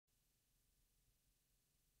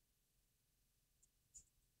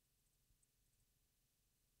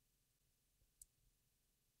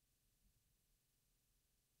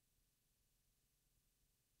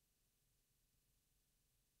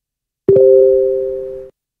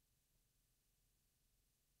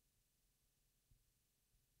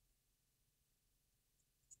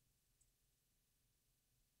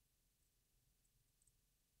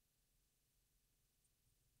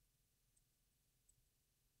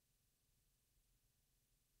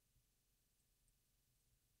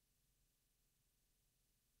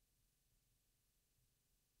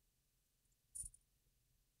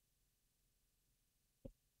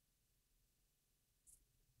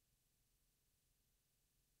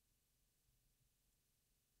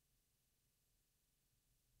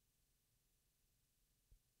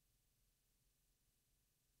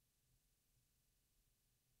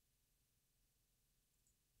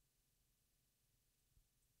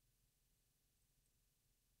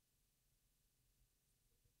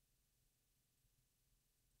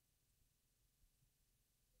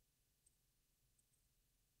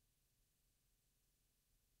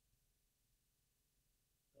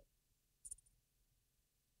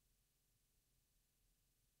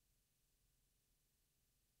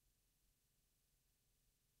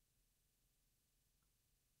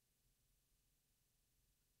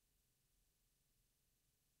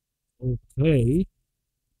Okay.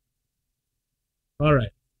 All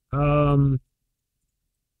right.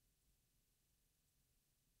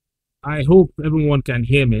 I hope everyone can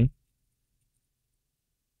hear me.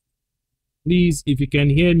 Please, if you can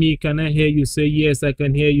hear me, can I hear you say yes? I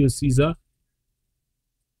can hear you, Caesar.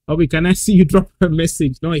 Okay, can I see you drop a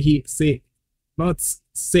message? Not he say, not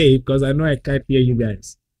say, because I know I can't hear you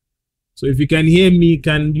guys. So if you can hear me,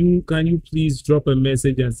 can you please drop a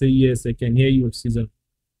message and say yes? I can hear you, Caesar.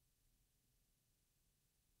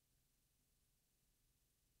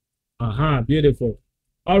 Beautiful.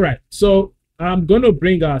 All right. So I'm going to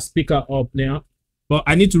bring our speaker up now, but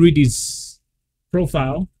I need to read his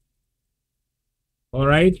profile. All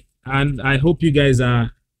right. And I hope you guys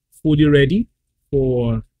are fully ready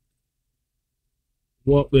for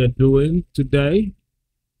what we're doing today.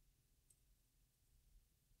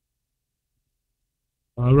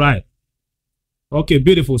 All right. Okay,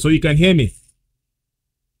 beautiful. So you can hear me.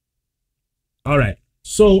 All right.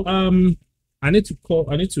 So I need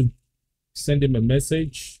to send him a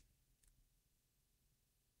message.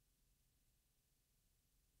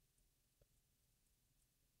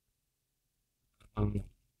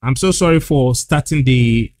 I'm so sorry for starting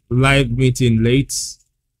the live meeting late.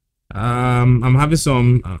 I'm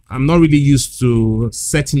having I'm not really used to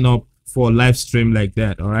setting up for live stream like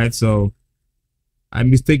that. All right. So I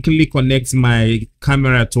mistakenly connect my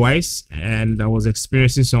camera twice and I was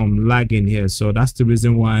experiencing some lagging here. So that's the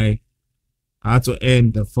reason why I had to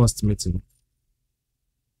end the first meeting.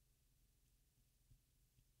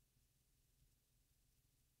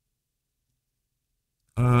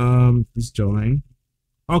 Please join.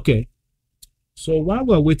 Okay. So while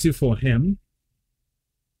we're waiting for him,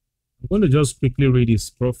 I'm going to just quickly read his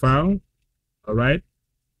profile. All right.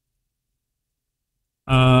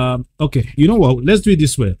 Okay. You know what? Let's do it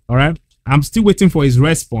this way. All right. I'm still waiting for his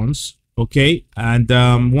response. Okay. And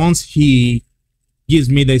once he gives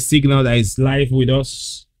me the signal that he's live with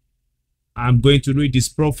us, I'm going to read his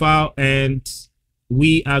profile and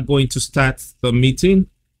we are going to start the meeting.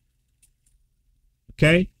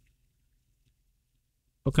 Okay.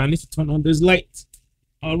 Okay, I need to turn on this light.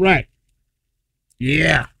 All right.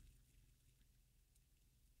 Yeah.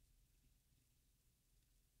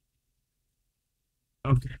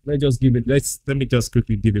 Okay, let me just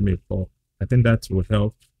quickly give him a call. I think that will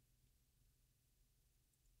help.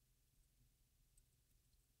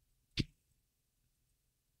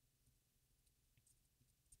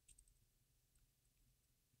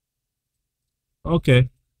 Okay.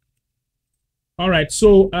 All right.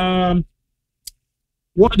 So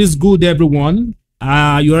what is good, everyone?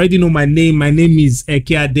 You already know my name. My name is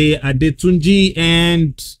Ekeade Adetunji,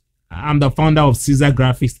 and I'm the founder of Ceasar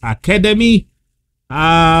Graphix Academy.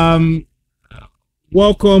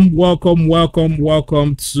 Welcome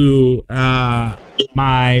to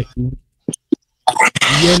my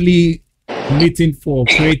yearly meeting for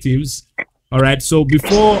creatives. All right. So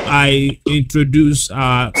before I introduce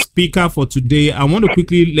our speaker for today, I want to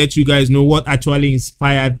quickly let you guys know what actually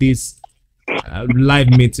inspired this live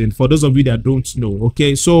meeting for those of you that don't know.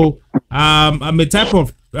 Okay, so I'm a type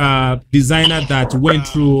of designer that went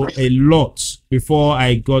through a lot before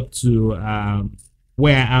I got to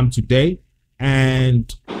where I am today,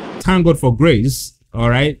 and thank God for grace. All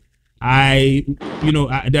right,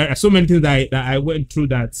 there are so many things that I went through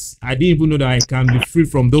that I didn't even know that I can be free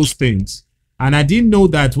from those things, and I didn't know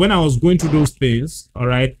that when I was going through those things, all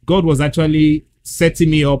right, God was actually setting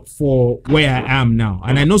me up for where I am now.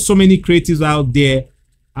 And I know so many creatives out there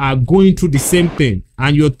are going through the same thing,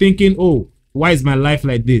 and you're thinking, oh, why is my life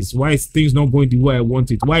like this? Why is things not going the way I want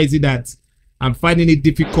it? Why is it that I'm finding it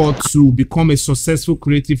difficult to become a successful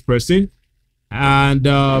creative person? And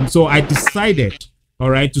so I decided, all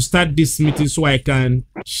right, to start this meeting so I can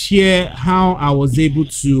share how I was able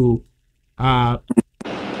to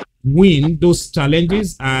win those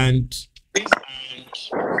challenges. And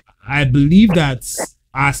I believe that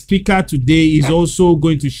our speaker today is also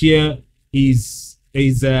going to share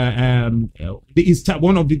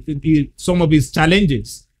some of his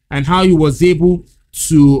challenges and how he was able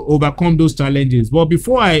to overcome those challenges. But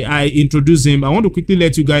before I introduce him, I want to quickly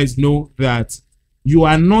let you guys know that you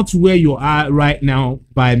are not where you are right now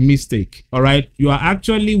by mistake. All right, you are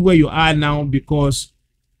actually where you are now because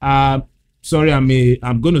sorry, I'm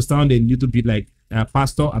going to sound a little bit like a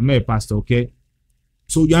pastor. I'm not a pastor. Okay.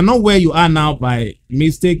 So you're not where you are now by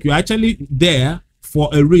mistake. You're actually there for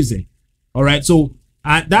a reason. All right. So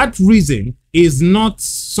that reason is not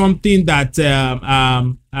something that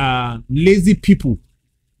lazy people,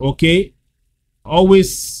 okay,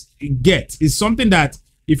 always get. It's something that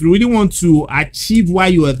if you really want to achieve why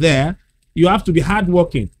you are there, you have to be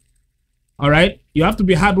hardworking. All right. You have to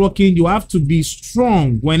be hardworking. You have to be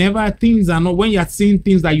strong whenever things are not, when you're seeing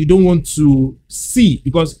things that you don't want to see.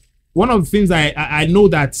 Because one of the things I know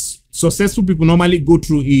that successful people normally go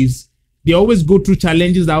through is they always go through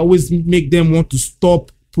challenges that always make them want to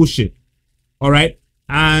stop pushing. All right.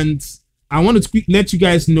 And I want to let you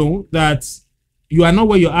guys know that you are not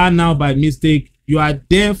where you are now by mistake. You are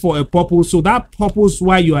there for a purpose. So that purpose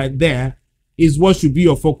why you are there is what should be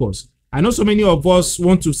your focus. I know so many of us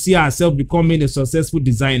want to see ourselves becoming a successful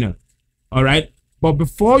designer. All right. But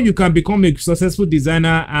before you can become a successful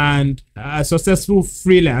designer and a successful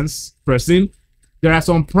freelance person, there are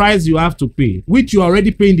some price you have to pay, which you're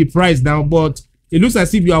already paying the price now, but it looks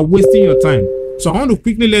as if you are wasting your time. So I want to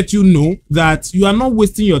quickly let you know that you are not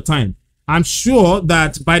wasting your time. I'm sure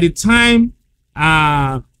that by the time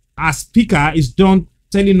our speaker is done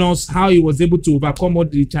telling us how he was able to overcome all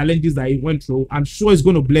the challenges that he went through, I'm sure it's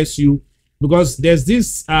going to bless you, because there's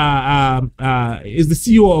this is the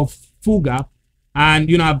CEO of Fuga, and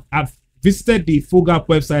you know I've visited the Fuga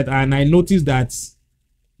website and I noticed that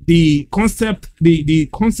the concept,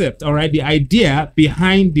 all right, the idea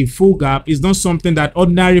behind the Fuga is not something that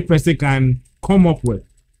ordinary person can come up with,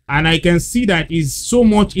 and I can see that is so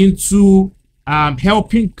much into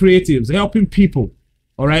helping creatives, helping people.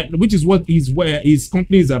 All right, which is what his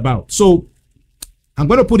company is about. So I'm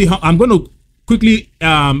going to quickly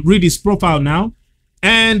read his profile now,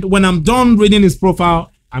 and when I'm done reading his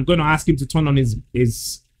profile, I'm going to ask him to turn on his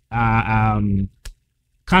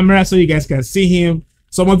camera so you guys can see him.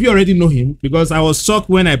 Some of you already know him because I was shocked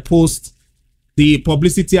when I post the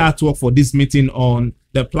publicity artwork for this meeting on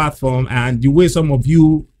the platform, and the way some of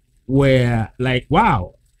you were like,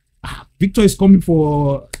 wow, Victor is coming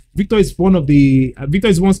for, Victor is one of the, Victor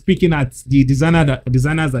is one speaking at the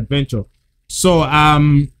designer's adventure. So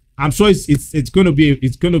I'm sure it's going to be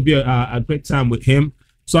a great time with him.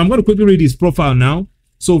 So I'm going to quickly read his profile now.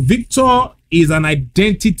 So Victor is an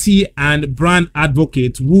identity and brand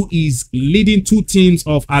advocate who is leading two teams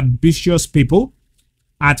of ambitious people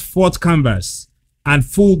at Fort Canvas and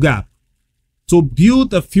Full Gap to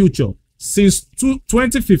build a future. Since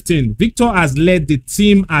 2015, Victor has led the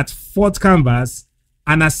team at Fort Canvas,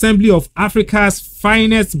 an assembly of Africa's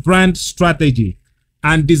finest brand strategy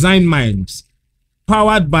and design minds,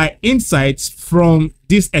 powered by insights from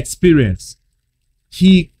this experience.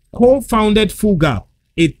 He co-founded Full Gap,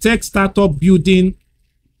 a tech startup building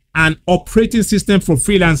an operating system for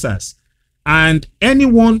freelancers and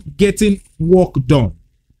anyone getting work done.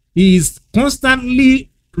 He is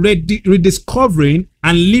constantly rediscovering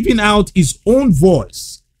and living out his own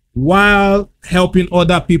voice while helping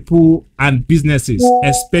other people and businesses,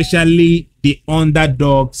 especially the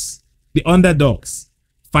underdogs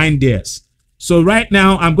find theirs. So right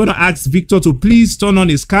now I'm going to ask Victor to please turn on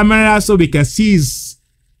his camera so we can see his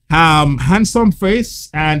handsome face,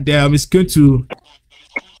 and it's going to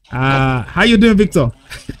how you doing, Victor?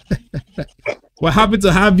 We're happy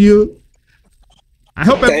to have you. I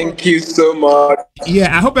hope thank you so much.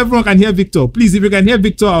 Yeah, I hope everyone can hear Victor. Please, if you can hear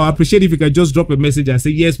Victor, I'll appreciate if you can just drop a message and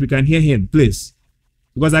say yes, we can hear him, please,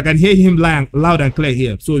 because I can hear him loud and clear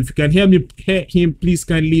here. So if you can hear him, please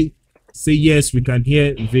kindly say yes, we can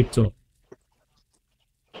hear Victor.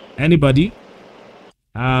 Anybody?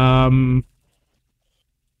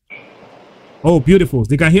 Oh, beautiful.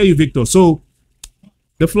 They can hear you, Victor. So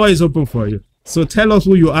the floor is open for you. So tell us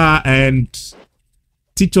who you are and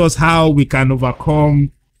teach us how we can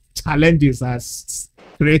overcome challenges as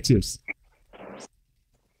creatives.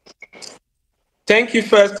 Thank you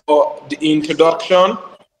first for the introduction.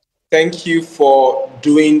 Thank you for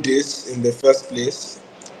doing this in the first place.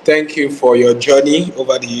 Thank you for your journey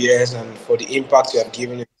over the years and for the impact you have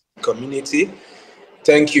given in the community.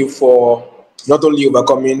 Thank you for not only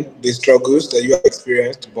overcoming the struggles that you have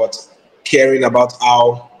experienced, but caring about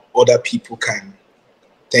how other people can.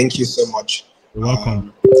 Thank you so much. You're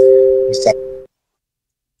welcome.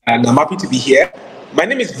 And I'm happy to be here. My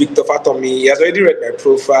name is Victor Fatomi. He has already read my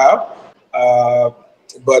profile.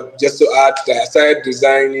 But just to add that I started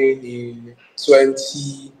designing in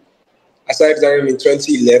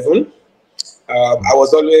 2011. I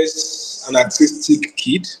was always an artistic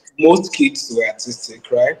kid. Most kids were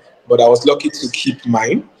artistic, right? But I was lucky to keep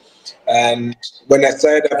mine. And when I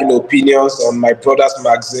started having opinions on my brother's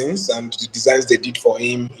magazines and the designs they did for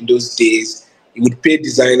him in those days, he would pay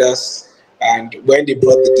designers. And when they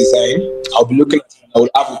brought the design, I'll be looking at it, I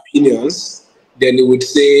would have opinions. Then he would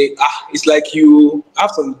say, it's like you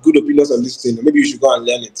have some good opinions on this thing. Maybe you should go and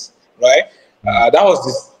learn it, right? That was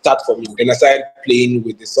the start for me. Then I started playing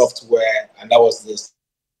with the software, and that was the start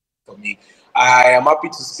for me. I am happy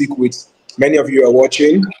to speak with many of you who are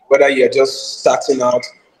watching, whether you're just starting out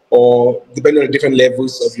or depending on the different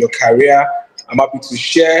levels of your career. I'm happy to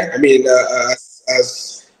share. I mean,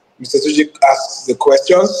 as Mr. Sujik asks the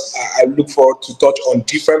questions, I look forward to touch on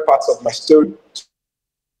different parts of my story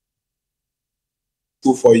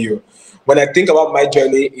for you. When I think about my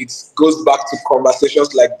journey, it goes back to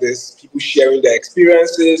conversations like this, people sharing their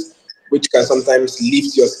experiences, which can sometimes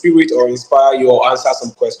lift your spirit or inspire you or answer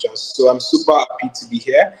some questions. So I'm super happy to be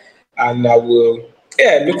here, and I will,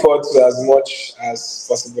 look forward to as much as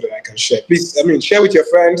possible that I can share. Please, I mean, share with your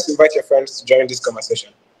friends, invite your friends to join this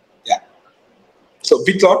conversation. Yeah. So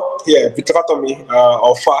Victor, Victor Fatomi,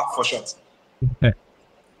 or FA for short.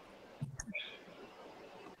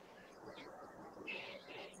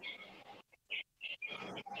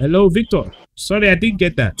 Hello, Victor. Sorry, I didn't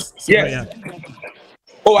get that. Sorry. Yes.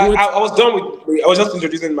 Oh, I was done with. I was just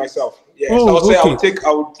introducing myself. Yes, I Oh, would say okay.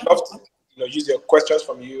 I would love to, use your questions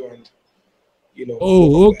from you and, go Oh,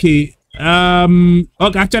 from there. okay.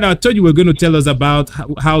 Okay, actually, I thought you were going to tell us about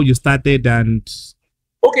how you started and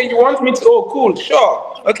Okay, you want me to? Oh, cool,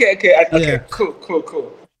 sure. Okay, yeah.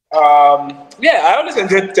 cool. Yeah, I always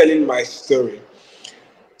enjoy telling my story.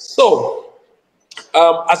 So,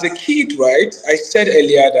 as a kid, right, I said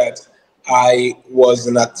earlier that I was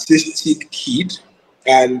an artistic kid,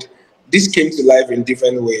 and this came to life in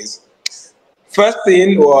different ways. First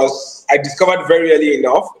thing was I discovered very early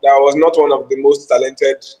enough that I was not one of the most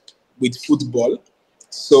talented with football. Okay.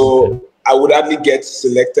 So I would hardly get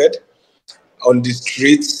selected on the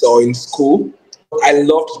streets or in school. I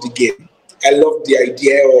loved the game. I loved the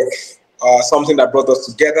idea of something that brought us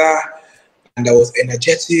together and that was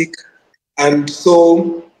energetic. And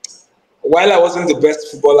so while I wasn't the best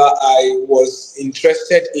footballer, I was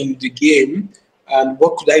interested in the game and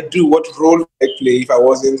what could I do? What role could I play if I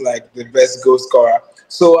wasn't like the best goal scorer?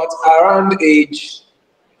 So at around age,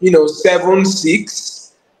 7,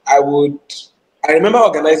 6, I would. I remember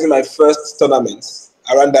organizing my first tournaments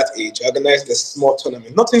around that age. I organized a small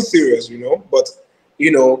tournament, nothing serious, but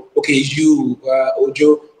okay, you,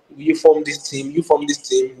 Ojo, you form this team, you form this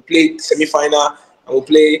team. We play semi-final and we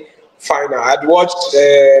play final. I'd watched.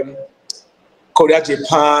 Korea,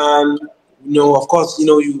 Japan, of course,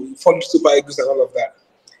 you follow Super Eagles and all of that.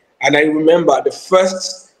 And I remember the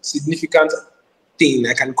first significant thing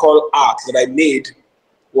I can call art that I made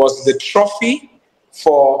was the trophy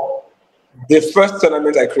for the first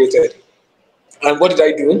tournament I created. And what did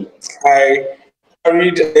I do? I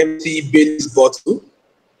carried an empty Bailey's bottle,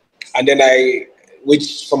 and then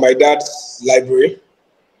which from my dad's library,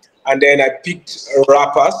 and then I picked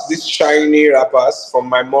wrappers, these shiny wrappers from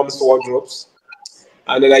my mom's wardrobes,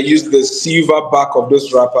 and then I used the silver back of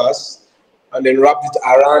those wrappers and then wrapped it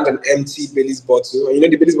around an empty Bailey's bottle. And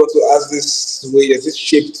the Bailey's bottle has this way, there's this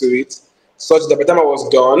shape to it, such that by the time I was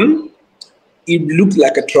done, it looked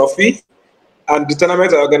like a trophy. And the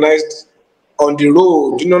tournament I organized on the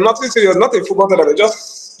road, nothing serious, not a football tournament,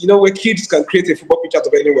 just, where kids can create a football pitch out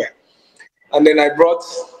of anywhere. And then I brought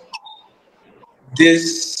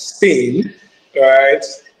this thing, right?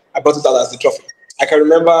 I brought it out as the trophy. I can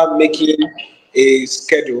remember making a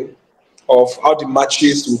schedule of how the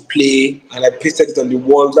matches will play, and I pasted it on the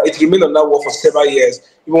wall. It remained on that wall for several years.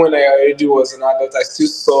 Even when I already was an adult, I still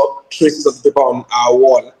saw traces of the paper on our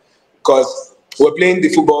wall because we're playing the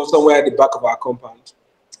football somewhere at the back of our compound.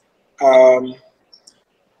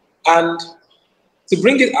 And to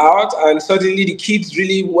bring it out, and suddenly the kids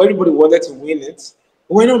really, everybody wanted to win it.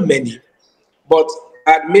 We're not many, but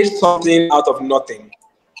I had made something out of nothing.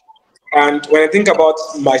 And when I think about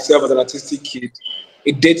myself as an artistic kid,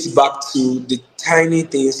 it dates back to the tiny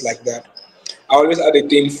things like that. I always had a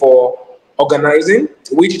thing for organizing,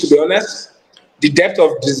 which, to be honest, the depth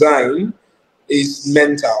of design is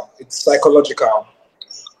mental, it's psychological.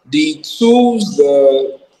 The tools,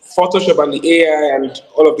 the Photoshop and the AI and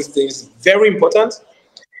all of these things, very important.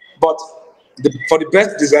 But for the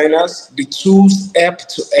best designers, the tools help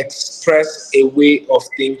to express a way of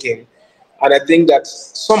thinking. And I think that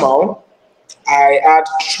somehow I had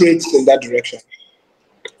traits in that direction.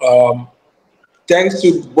 Um, Thanks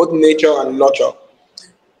to both nature and nurture.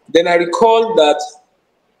 Then I recall that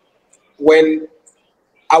when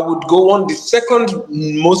I would go on, the second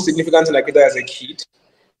most significant thing I did as a kid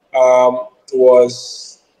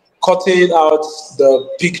was cutting out the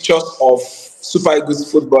pictures of Super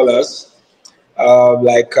Eagles footballers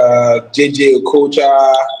like JJ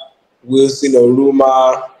Okocha, Wilson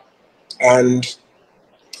Oruma, and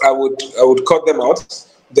I would cut them out.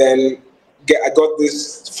 Then I got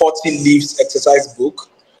this 40 leaves exercise book,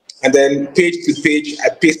 and then page to page I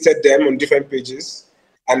pasted them on different pages,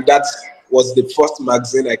 and that was the first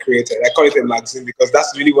magazine I created. I call it a magazine because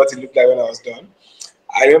that's really what it looked like when I was done.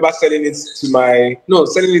 I remember selling it to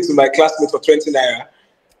my classmates for 20 naira.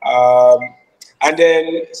 And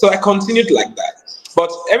then, so I continued like that.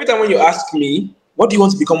 But every time when you ask me, what do you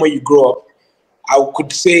want to become when you grow up? I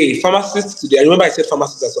could say pharmacist today. I remember I said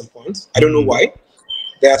pharmacist at some point. I don't know why.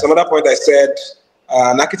 There at some other point I said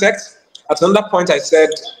an architect. At another point I said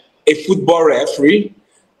a football referee.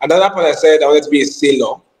 At another point I said I wanted to be a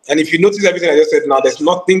sailor. And if you notice everything I just said now, there's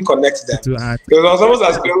nothing connects them. Because it was almost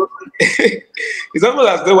as though it's almost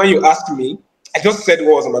as though when you ask me, I just said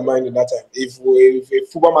what was on my mind at that time. If a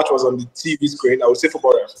football match was on the TV screen, I would say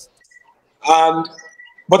football ref.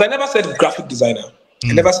 But I never said graphic designer.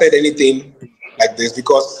 I never said anything like this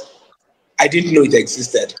because I didn't know it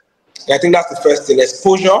existed. And I think that's the first thing.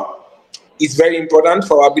 Exposure is very important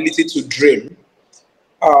for our ability to dream.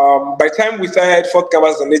 By the time we started Fourth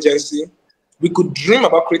Canvas as an agency, we could dream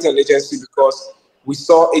about creating an agency because we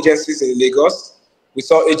saw agencies in Lagos, we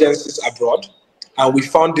saw agencies abroad, and we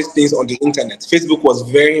found these things on the internet. Facebook was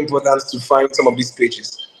very important to find some of these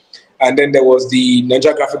pages. And then there was the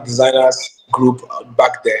Nigeria Graphic Designers group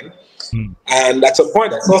back then. And at some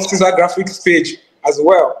point, I saw Ceasar Graphix page as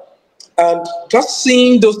well. And just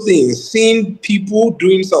seeing those things, seeing people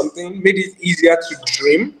doing something, made it easier to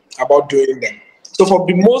dream about doing them. So for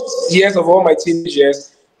the most years of all my teenage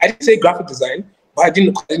years, I didn't say graphic design, but I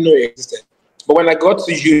didn't know it existed. But when I got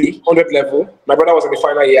to uni, 100 level, my brother was in the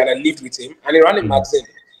final year and I lived with him, and he ran a magazine.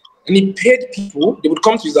 And he paid people, they would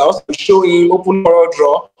come to his house and show him open Corel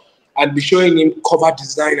Draw and be showing him cover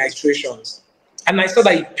design iterations. And I saw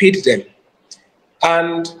that he paid them.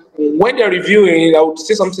 And when they're reviewing it, I would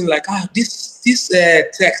say something like, this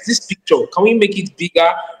text, this picture, can we make it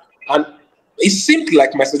bigger? And it seemed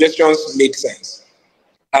like my suggestions made sense.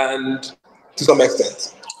 And to some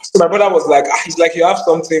extent. So my brother was like, he's like, you have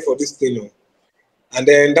something for this thing. And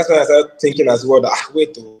then that's when I started thinking as well, that,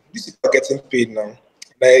 wait, these people are getting paid now.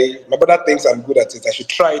 My brother thinks I'm good at it. I should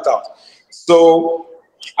try it out. So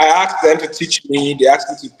I asked them to teach me. They asked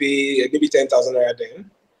me to pay maybe 10,000 naira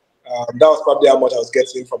then. That was probably how much I was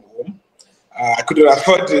getting from home. I couldn't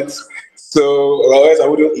afford it, so otherwise I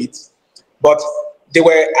wouldn't eat. But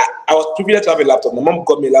I was privileged to have a laptop. My mom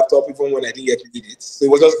got me a laptop even when I didn't yet need it. So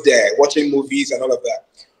it was just there, watching movies and all of that.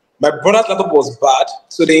 My brother's laptop was bad,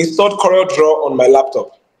 so they installed Corel Draw on my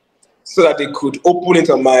laptop so that they could open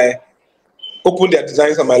their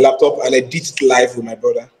designs on my laptop and edit it live with my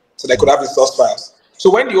brother, so they could have the source files.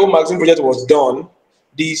 So when the whole magazine project was done,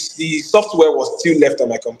 the software was still left on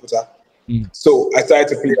my computer. So I started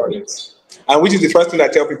to play on it. And which is the first thing I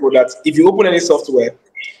tell people, that if you open any software,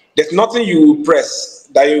 there's nothing you press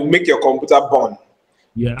that you make your computer burn.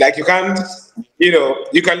 Yeah. Like you can't,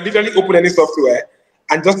 you can literally open any software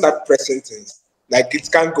and just start pressing things. Like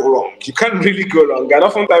it can't go wrong. You can't really go wrong. And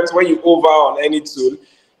oftentimes when you hover on any tool,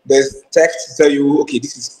 there's text to tell you, okay,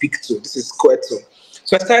 this is peak tool, this is square tool.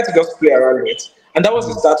 So I started to just play around with it. And that was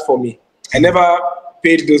the start for me. I never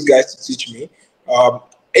paid those guys to teach me.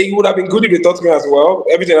 It would have been good if they taught me as well.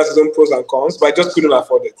 Everything has its own pros and cons, but I just couldn't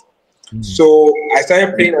afford it. So I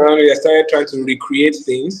started playing around with it. I started trying to recreate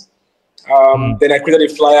things. Then I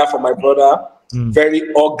created a flyer for my brother.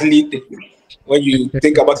 Very ugly thing when you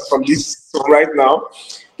think about it from this right now.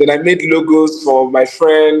 Then I made logos for my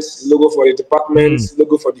friends, logo for the department,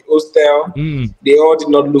 logo for the hostel. They all did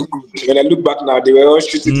not look good. When I look back now, they were all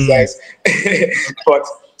shooting designs. But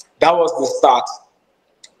that was the start.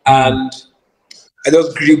 And I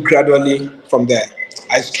just grew gradually from there.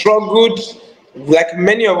 I struggled, like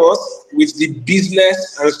many of us, with the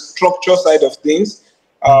business and structure side of things.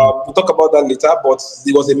 We'll talk about that later, but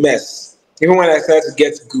it was a mess. Even when I started to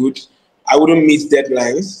get good, I wouldn't meet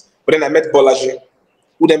deadlines. But then I met Bolaji,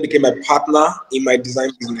 who then became my partner in my design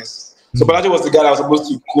business. So Bolaji was the guy that was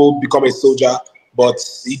supposed to go become a soldier, but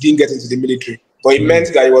he didn't get into the military. But it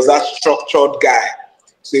meant that he was that structured guy.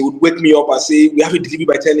 So he would wake me up and say, we have a delivery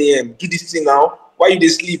by 10 a.m. Do this thing now. Why you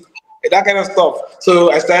didn't sleep? That kind of stuff.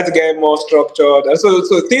 So I started to get more structured. And so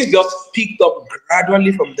things just picked up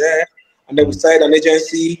gradually from there. And then we started an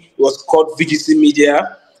agency. It was called VGC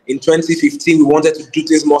Media. In 2015, we wanted to do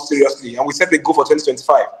things more seriously. And we set the goal for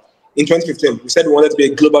 2025. In 2015, we said we wanted to be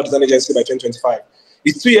a global design agency by 2025.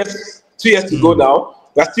 It's 2 years to go now.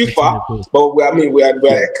 We're still far, but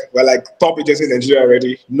we're like top agency in Nigeria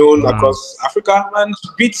already, known across Africa, and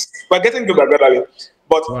we're getting good gradually.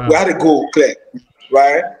 But we had a goal clear,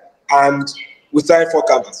 right? And we started Fourth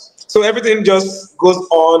Canvas. So everything just goes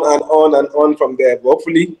on and on and on from there. But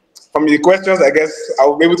hopefully, from the questions, I guess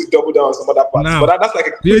I'll be able to double down on some other parts. But that's like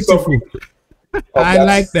a beautiful. I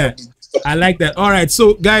like that. I like that. All right.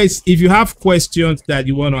 So, guys, if you have questions that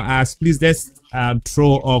you want to ask, please let's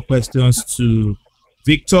throw all questions to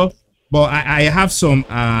Victor. But I have some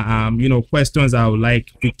you know, questions I would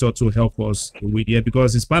like Victor to help us with here,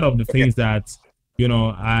 because it's part of the Okay. things that, you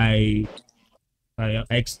know, I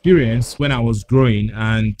experienced when I was growing,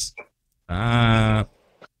 and uh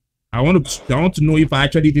I want to know if I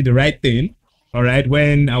actually did the right thing, all right,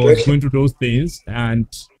 when I was Okay. going through those things. And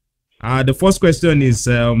the first question is,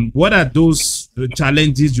 what are those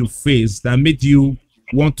challenges you faced that made you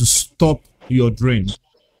want to stop your dream?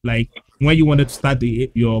 Like when you wanted to start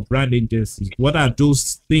your brand agency, what are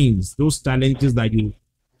those things, those challenges that you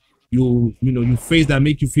know you face that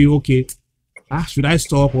make you feel, okay, should I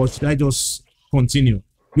stop or should I just continue?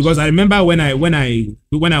 Because I remember when I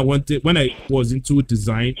was into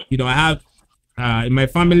design, you know, I have in my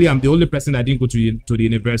family, I'm the only person that didn't go to the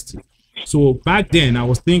university. So back then, I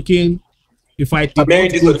was thinking, if I I'm did hearing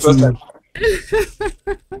not this go for the first time.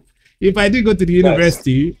 to if I did go to the Nice.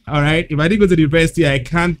 university, all right, if I did go to the university, I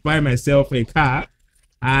can't buy myself a car,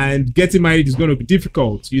 and getting married is going to be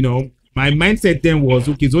difficult. You know, my mindset then was,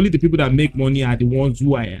 okay, it's only the people that make money are the ones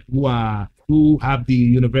who have the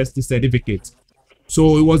university certificate.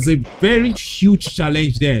 So it was a very huge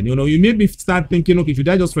challenge then. You know, you made me start thinking, okay, should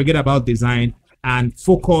I just forget about design and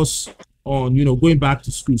focus on, you know, going back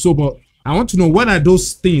to school? So, but I want to know, what are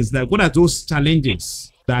those things, like what are those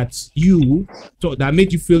challenges that you so that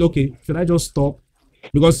made you feel, okay, should I just stop?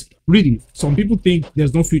 Because really, some people think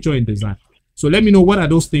there's no future in design. So let me know, what are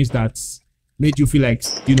those things that made you feel like,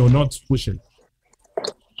 you know, not pushing.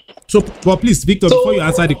 So, but please, Victor, before you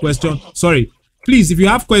answer the So question, sorry, please, if you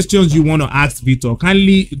have questions you want to ask Victor,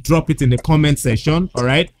 kindly drop it in the comment section. All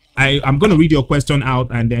right. I'm going to read your question out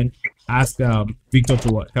and then ask Victor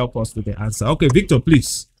to help us with the answer. Okay, Victor,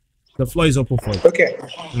 please. The floor is open for you. okay.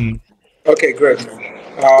 Mm, Okay, great.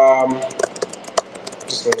 Um,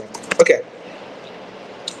 just hold on. Okay.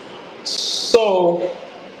 So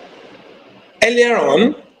earlier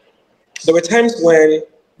on, there were times when,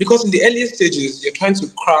 because in the earliest stages, you're trying to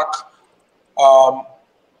crack um,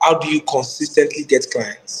 how do you consistently get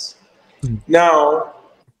clients. mm, Now,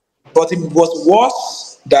 but it was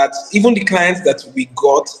worse that even the clients that we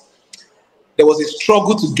got, there was a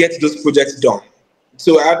struggle to get those projects done.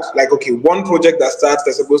 So I had like, okay, one project that starts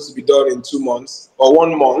that's supposed to be done in 2 months or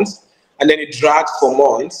 1 month, and then it drags for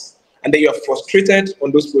months, and then you're frustrated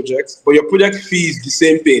on those projects, but your project fee is the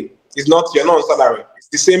same thing. It's not, you're not on salary. It's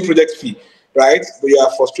the same project fee, right? But you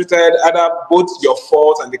are frustrated, either both your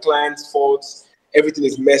fault and the client's fault. Everything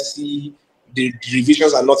is messy. The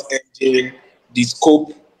revisions are not ending. The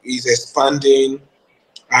scope is expanding,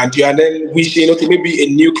 and you are then wishing, okay, maybe a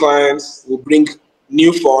new client will bring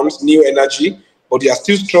new funds, new energy, but you are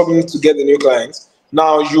still struggling to get the new clients.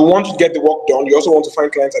 Now you want to get the work done, you also want to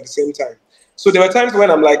find clients at the same time. So there were times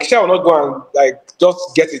when I'm like, shall I not go and like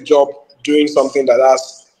just get a job doing something that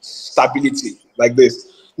has stability like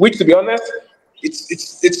this? Which, to be honest,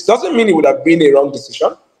 it doesn't mean it would have been a wrong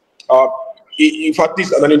decision. Uh, in fact,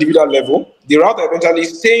 this on an individual level, the route eventually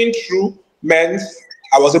staying true meant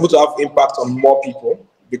I was able to have impact on more people,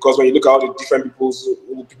 because when you look at all the different people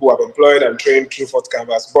who have employed and trained through Fort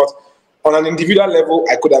Canvas. But on an individual level,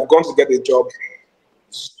 I could have gone to get a job,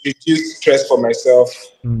 reduce stress for myself,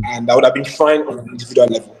 mm, and I would have been fine on an individual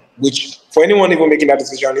level. Which, for anyone even making that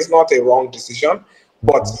decision, is not a wrong decision.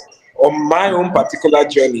 But okay. on my own particular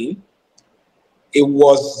journey, it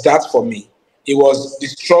was that for me. It was the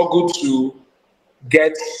struggle to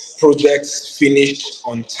get projects finished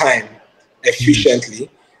on time, Mm, efficiently.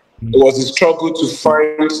 It mm, was a struggle to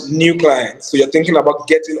find new clients. So you're thinking about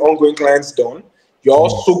getting ongoing clients done. You're mm,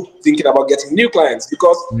 also thinking about getting new clients,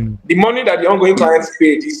 because mm, the money that the ongoing clients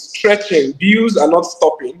paid is stretching. Bills are not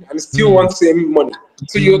stopping, and still mm, want same money.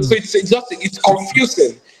 So mm, it's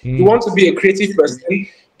confusing. You mm, want to be a creative person,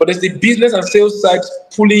 but there's the business and sales side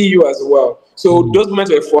pulling you as well. So mm, those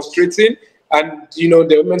moments were frustrating, and the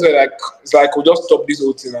moments were like, it's like we'll just stop this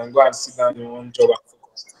whole thing and go and sit down in one job and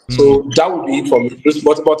focus. mm, So that would be it for me.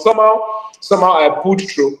 But somehow I pulled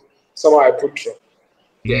through. Somehow I pulled through.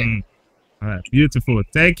 Yeah. mm. All right, beautiful.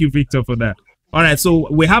 Thank you, Victor, for that. All right, so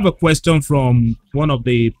we have a question from one of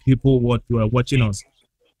the people what were watching us.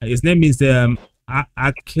 His name is Ake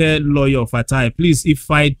Lawyer Fatai. Please, if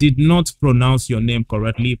I did not pronounce your name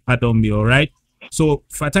correctly, pardon me. All right. So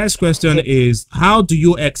Fatai's question is, how do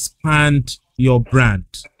you expand your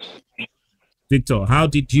brand, Victor? How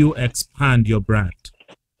did you expand your brand?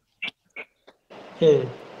 Hmm.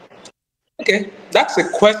 Okay, that's a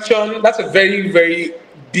question. That's a very, very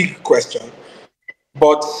big question.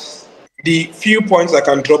 But the few points I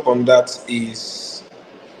can drop on that is,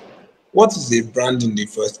 what is a brand in the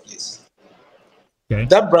first place? Okay.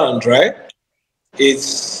 That brand, right,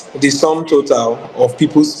 is the sum total of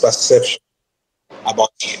people's perception about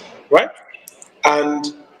you. right? And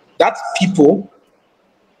that's people.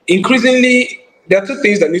 Increasingly, there are two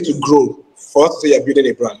things that need to grow for us to say you're building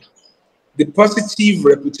a brand. The positive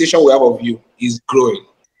reputation we have of you is growing.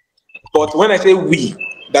 But when I say we,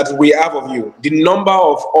 that we have of you, the number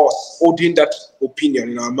of us holding that opinion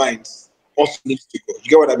in our minds also needs to grow. You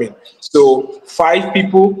get what I mean? So 5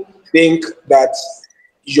 people think that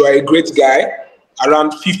you are a great guy,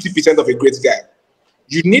 around 50% of a great guy.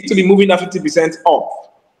 You need to be moving that 50%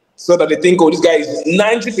 up so that they think, oh, this guy is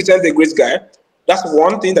 90% a great guy. That's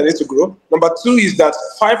one thing that needs to grow. Number 2 is that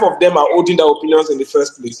 5 of them are holding their opinions in the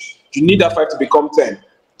first place. You need that 5 to become 10,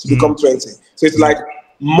 to become 20. So it's like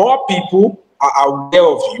more people are aware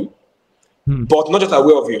of you, but not just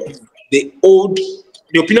aware of you.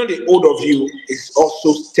 The opinion they hold of you is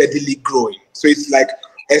also steadily growing. So it's like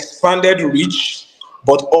expanded reach,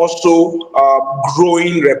 but also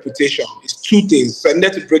growing reputation. It's 2 things. So I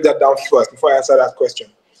need to break that down first before I answer that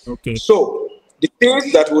question. Okay. So the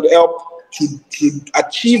things that would help to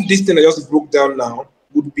achieve this thing I just broke down now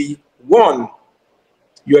would be, 1,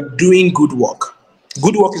 you're doing good work.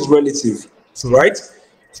 Good work is relative, right?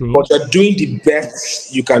 True. But you're doing the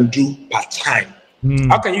best you can do part time.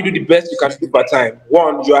 How can you do the best you can do part time?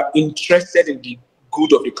 1, you are interested in the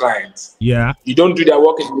good of the client. Yeah. You don't do their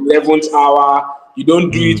work in the 11th hour. You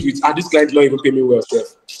don't do it with, this client don't even pay me well, sir.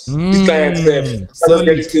 This client, sir, I don't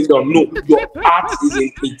get this thing done. No, your heart is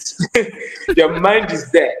in it. Your mind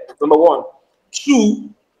is there, number 1. 2,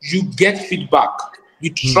 you get feedback.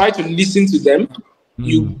 You try to listen to them.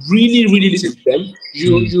 You really, really listen to them.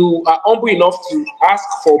 You are humble enough to ask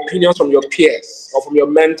for opinions from your peers or from your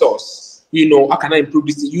mentors. You know, how can I improve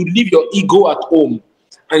this? You leave your ego at home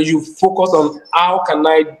and you focus on how can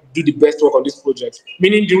I do the best work on this project.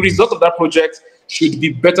 Meaning the result of that project should be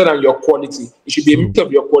better than your quality. It should be a mix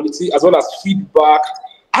of your quality as well as feedback,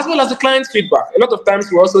 as well as the client's feedback. A lot of times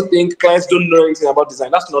we also think clients don't know anything about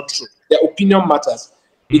design. That's not true. Their opinion matters.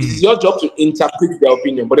 It is your job to interpret their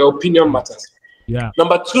opinion, but their opinion matters. Yeah.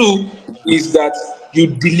 Number 2 is that you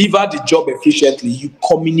deliver the job efficiently. You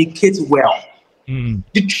communicate well.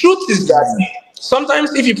 The truth is that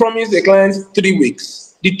sometimes if you promise a client 3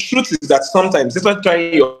 weeks, the truth is that sometimes, despite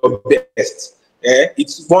trying your best,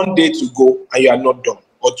 it's 1 day to go and you are not done,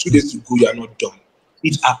 or 2 days to go, you are not done.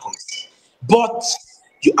 It happens. But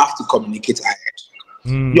you have to communicate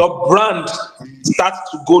ahead. Your brand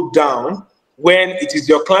starts to go down when it is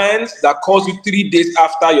your clients that calls you 3 days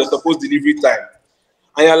after your supposed delivery time.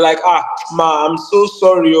 And you're like, ma, I'm so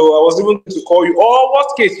sorry. I was even going to call you. Or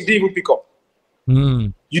worst case, you didn't even pick up.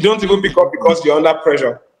 You don't even pick up because you're under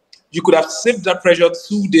pressure. You could have saved that pressure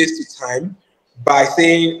 2 days to time by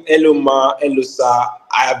saying, hello, ma, hello, sir.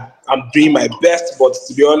 I'm doing my best, but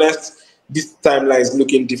to be honest, this timeline is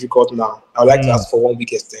looking difficult now. I would like to ask for 1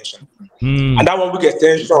 week extension. And that 1 week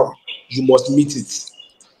extension, you must meet it.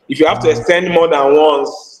 If you have to extend more than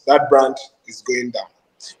once, that brand is going down.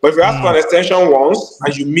 But if you ask for an extension once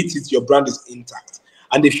and you meet it, your brand is intact.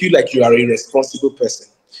 And they feel like you are a responsible person.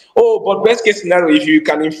 Oh, but best case scenario, if you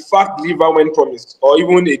can in fact deliver when promised, or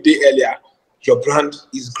even a day earlier, your brand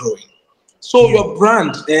is growing. So your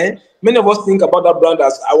brand, many of us think about that brand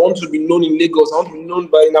as, I want to be known in Lagos, I want to be known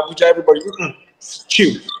in Abuja, everybody.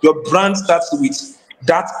 Chill. Your brand starts with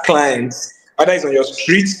that client, whether it's on your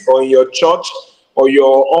street or in your church or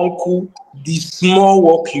your uncle. The small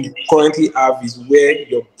work you currently have is where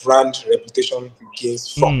your brand reputation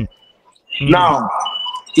begins from. Now,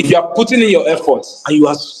 if you are putting in your efforts and you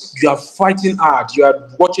are fighting hard, you are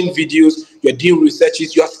watching videos, you are doing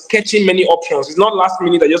researches, you are sketching many options. It's not last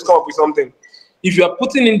minute that you just come up with something. If you are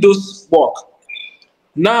putting in those work,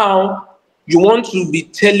 now you want to be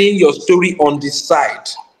telling your story on the side.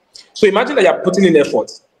 So imagine that you are putting in effort,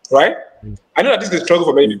 right? I know that this is a struggle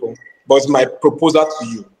for many people, but it's my proposal to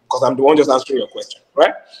you because I'm the one just answering your question,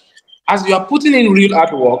 right? As you are putting in real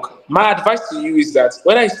hard work, my advice to you is that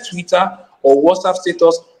whether it's Twitter or WhatsApp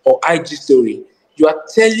status or IG story, you are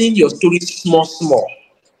telling your story small.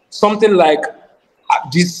 Something like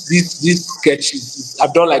these sketches.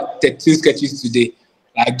 I've done like 13 sketches today.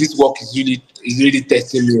 Like this work is really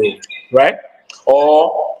testing me, right?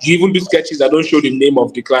 Or you even do sketches that don't show the name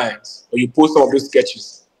of the clients, or you post some of those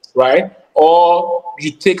sketches, right? Or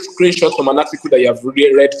you take screenshots from an article that you have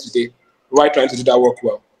read today, right? Trying to do that work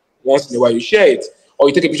well. Once in a while, you share it, or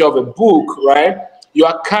you take a picture of a book, right? You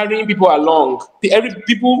are carrying people along.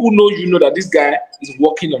 People who know that this guy is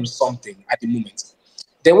working on something at the moment.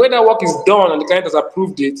 Then when that work is done and the client has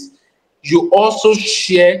approved it, you also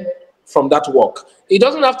share from that work. It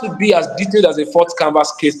doesn't have to be as detailed as a 4th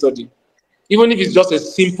canvas case study. Even if it's just a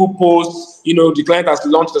simple post, the client has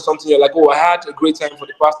launched or something, you're like, oh, I had a great time for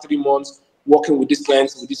the past 3 months. working with this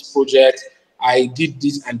client with this project. I did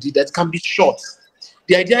this and did that. Can be short.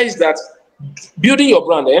 The idea is that building your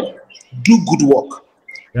brand, do good work,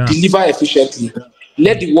 deliver efficiently,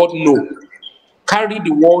 let the world know, carry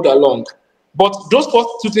the world along. But those first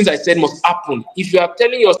two things I said must happen. If you are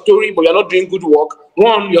telling your story but you're not doing good work,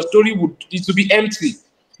 one, your story would be empty.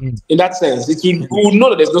 In that sense, you will know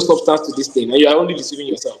that there's no substance to this thing and you are only deceiving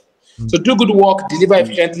yourself. So do good work, deliver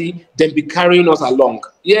efficiently, then be carrying us along.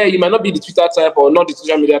 Yeah, you might not be the Twitter type or not the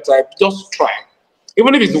social media type, just try.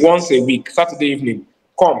 Even if it's once a week, Saturday evening,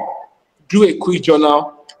 come, do a quick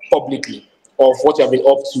journal publicly of what you have been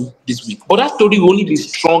up to this week. But that story will only be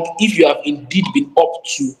strong if you have indeed been up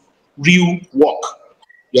to real work.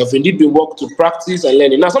 You have indeed been work to practice and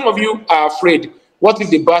learning. Now, some of you are afraid. What if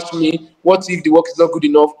they bash me? What if the work is not good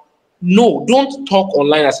enough? No, don't talk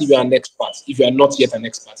online as if you are an expert, if you are not yet an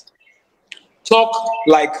expert. Talk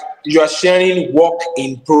like you are sharing work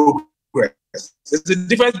in progress. There's a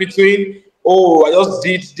difference between, oh, I just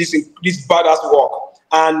did this badass work,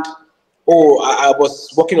 and oh, I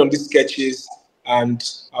was working on these sketches, and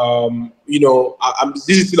this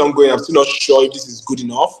is still ongoing. I'm still not sure if this is good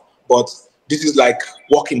enough, but this is like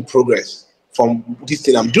work in progress from this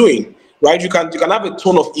thing I'm doing. Right? You can have a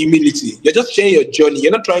tone of humility. You're just sharing your journey.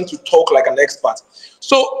 You're not trying to talk like an expert.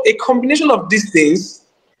 So a combination of these things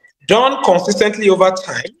done consistently over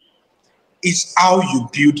time is how you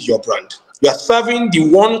build your brand. You are serving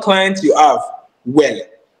the one client you have well,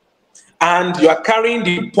 and you are carrying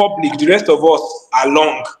the public, the rest of us,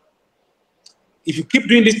 along. If you keep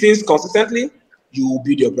doing these things consistently, you will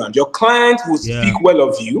build your brand. Your clients will speak well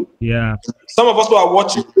of you. Yeah. Some of us who are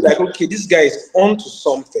watching will be like, okay, this guy is on to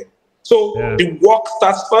something. So the work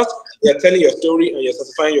starts first. You're telling your story and you're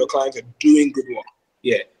satisfying your clients. You're doing good work.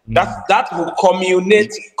 Yeah, that will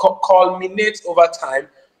culminate over time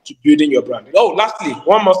to building your brand. Oh, lastly,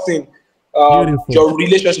 one more thing. Your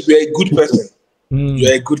relationship. You're a good person.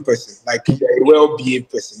 You're a good person. Like you're a well-behaved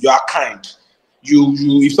person. You are kind. You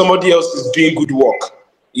if somebody else is doing good work,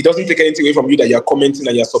 it doesn't take anything away from you that you're commenting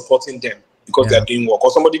and you're supporting them because they're doing work, or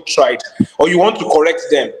somebody tried, or you want to correct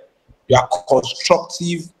them. You are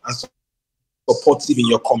constructive and supportive in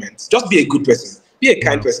your comments. Just be a good person. Be a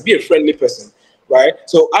kind person. Be a friendly person. Right?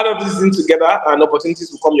 So out of this thing together, and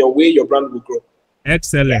opportunities will come your way, your brand will grow.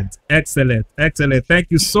 Excellent. Excellent. Thank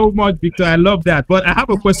you so much, Victor. I love that. But I have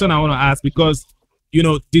a question I want to ask, because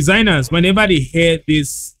designers, whenever they hear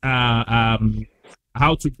this how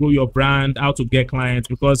to grow your brand, how to get clients,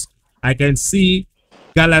 because I can see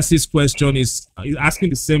Galaxy's question is asking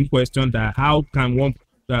the same question, that how can one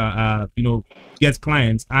get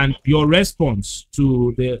clients, and your response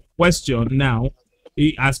to the question now,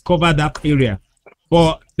 it has covered that area.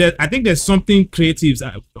 But I think there's something creatives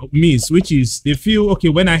miss, which is they feel, okay,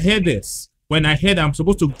 when I hear this, I'm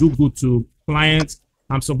supposed to do good to clients,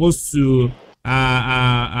 I'm supposed to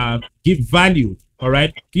give value, all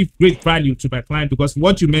right, give great value to my client, because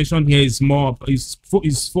what you mentioned here is more is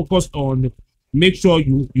focused on, make sure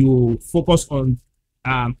you focus on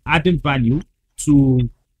adding value to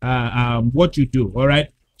what you do, all right.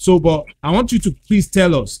 So, but I want you to please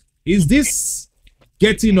tell us, is this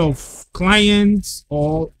getting of clients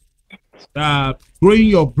or growing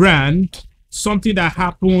your brand something that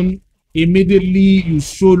happened immediately you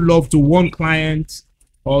show love to one client,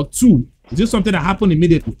 or two? Is this something that happened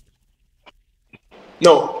immediately?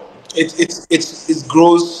 No, it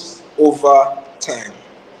grows over time.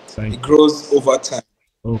 It grows over time.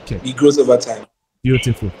 Okay. It grows over time.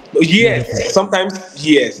 Beautiful. Yes, Beautiful. Sometimes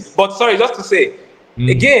yes. But sorry, just to say,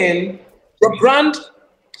 again, your brand.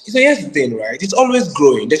 So here's the thing, right? It's always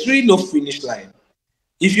growing. There's really no finish line.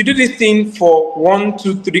 If you do this thing for 1,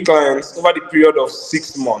 2, 3 clients over the period of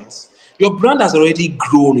 6 months, your brand has already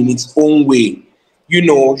grown in its own way.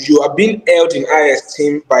 You are being held in high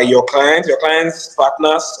esteem by your clients'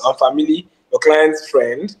 partners and family, your client's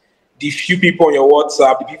friend, the few people on your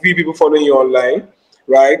WhatsApp, the few people following you online,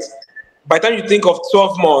 right? By the time you think of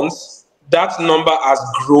 12 months, that number has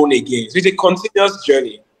grown again. So it's a continuous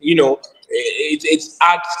journey, it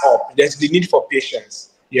adds up. There's the need for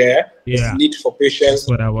patience. There's the need for patience,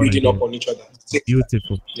 building up on each other.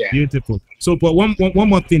 Beautiful. Beautiful. So, but one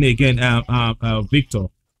more thing again, Victor.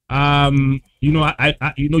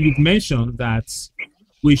 You've mentioned that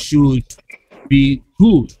we should be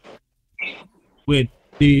good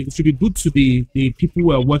to the people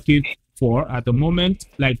we are working for at the moment.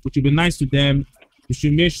 Like, we should be nice to them. We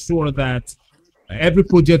should make sure that every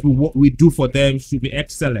project we do for them should be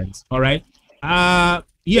excellent. All right.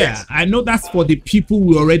 Yes. I know that's for the people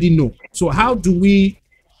we already know. So how do we,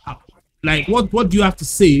 what do you have to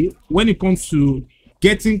say when it comes to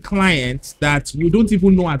getting clients that we don't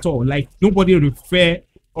even know at all. Like nobody refer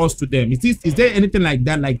us to them. Is there anything like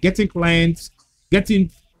that? Like getting clients,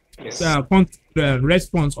 getting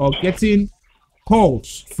response, or getting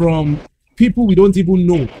calls from people we don't even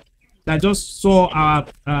know that just saw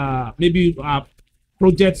our maybe our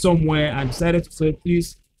project somewhere and decided to say,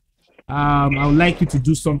 please, I would like you to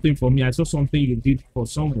do something for me. I saw something you did for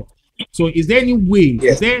someone. So is there any way,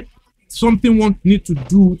 is there something one need to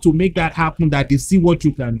do to make that happen, that they see what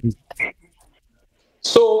you can do?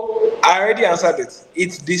 So I already answered it.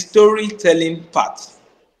 It's the storytelling part.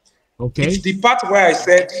 Okay. It's the part where I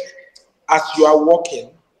said, as you are walking,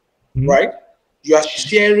 right, you are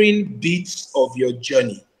sharing bits of your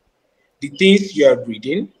journey, the things you are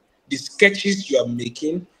reading, the sketches you are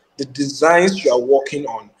making, the designs you are working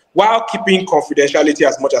on, while keeping confidentiality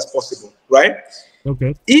as much as possible, right?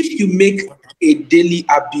 Okay. If you make a daily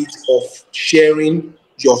habit of sharing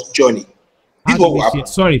your journey, this is what will happen.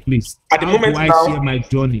 Sorry, please. At the moment do I now, share my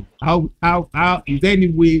journey? How is there any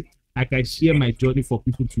way I can share my journey for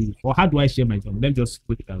people to, or how do I share my journey? Let me just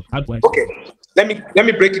put it out. How do I? Okay, let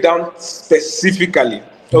me break it down specifically.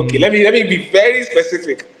 Okay, let me be very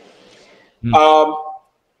specific.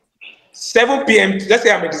 7 p.m. Let's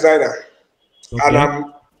say I'm a designer, and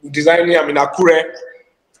I'm designing. I'm in Akure.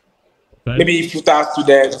 Maybe full-time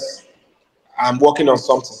students. I'm working on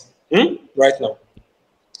something right now.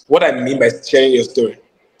 What I mean by sharing your story,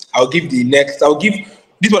 this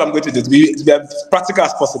is what I'm going to do to be as practical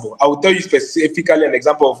as possible. I will tell you specifically an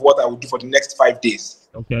example of what I will do for the next 5 days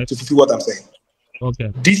to fulfill what I'm saying.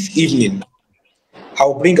 Okay. This evening, I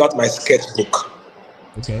will bring out my sketchbook.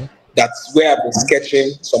 Okay. That's where I've been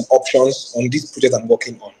sketching some options on this project I'm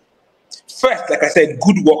working on. First, like I said,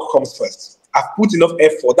 good work comes first. I've put enough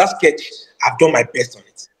effort. That sketch, I've done my best on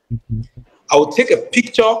it. I will take a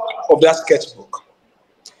picture of that sketchbook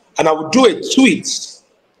and I will do a tweet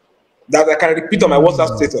that I can repeat on my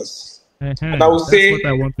WhatsApp status. And I will say, that's what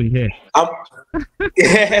I want to hear.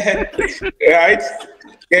 Right?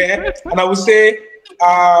 Yeah. And I will say,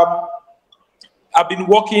 I've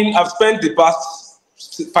spent the past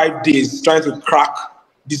 5 days trying to crack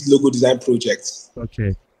this logo design project.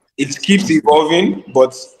 Okay. It keeps evolving,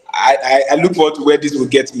 but I look forward to where this will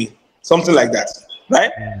get me. Something like that,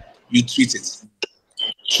 right? You tweet it.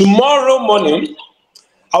 Tomorrow morning,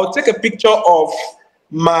 I'll take a picture of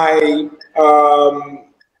my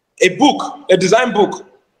a design book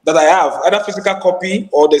that I have, either physical copy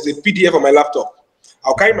or there's a PDF on my laptop.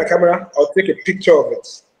 I'll carry my camera, I'll take a picture of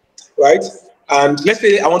it, right? And let's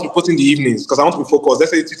say I want to post in the evenings because I want to be focused.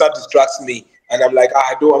 Let's say Twitter distracts me and I'm like,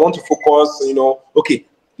 I want to focus, okay.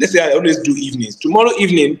 Let's say I always do evenings. Tomorrow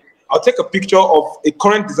evening, I'll take a picture of a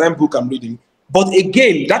current design book I'm reading. But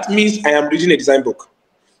again, that means I am reading a design book.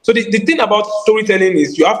 So the thing about storytelling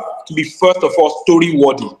is you have to be, first of all,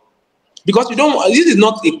 story-worthy. Because this is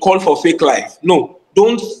not a call for fake life. No,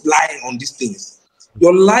 don't lie on these things.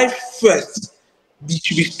 Your life first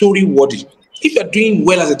should be story-worthy. If you're doing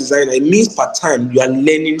well as a designer, it means part time you are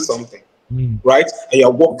learning something, right? And you're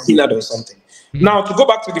working out on something. Now, to go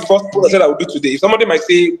back to the first project I will do today, if somebody might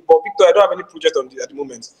say, but Victor, I don't have any project on this at the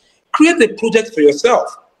moment. Create a project for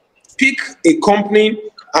yourself. Pick a company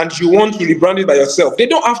and you want to rebrand it by yourself. They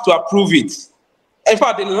don't have to approve it. In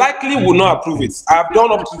fact, they likely will not approve it. I've done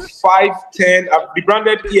up to 5, 10. I've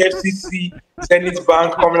rebranded EFCC, Zenith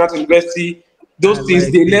Bank, Covenant University. Those things,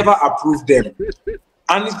 they never approve them.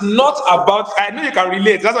 And it's not about, I know you can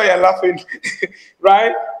relate. That's why you're laughing,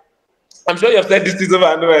 right? I'm sure you've said this thing over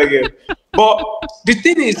and over again. But the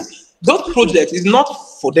thing is, those projects is not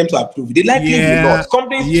for them to approve. They likely will not.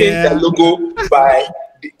 Companies change their logo by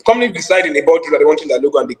the company deciding about you that they want to change their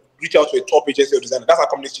logo and they reach out to a top agency or designer. That's how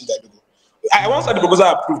companies change their logo. I once had the proposal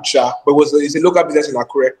approved, but it's a local business in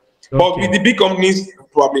Akure. But with the big companies,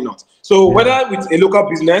 probably not. So whether with a local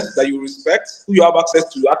business that you respect, who you have access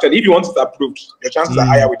to, actually, if you want it approved, your chances are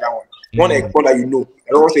higher with that one. One example that you know.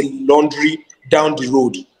 I don't want to say laundry down the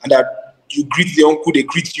road and that you greet the uncle, they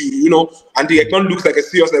greet you, and the account looks like a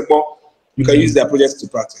serious account. You can use their projects to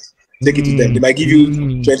practice. Take it to them. They might give you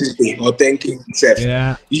 20K or 10K itself.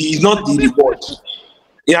 It's not the reward.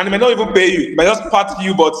 And they might not even pay you. It might just part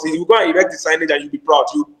you, but you go and erect the signage and you'll be proud.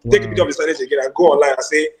 You take a picture of the signage again and go online and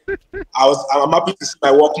say, I'm happy to see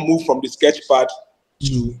my work move from the sketch pad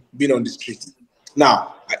to being on the street.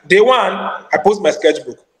 Now, day 1, I post my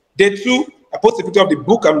sketchbook. Day 2, I post a picture of the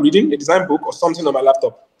book I'm reading, a design book or something on my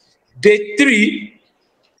laptop. Day 3,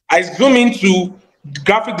 I zoom into the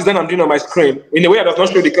graphic design I'm doing on my screen in a way that does not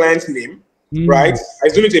show the client's name, right? I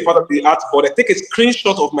zoom into a part of the artboard. I take a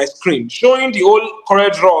screenshot of my screen showing the old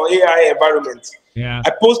CorelDRAW AI environment.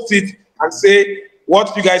 I post it and say,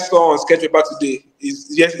 what you guys saw on sketch paper today is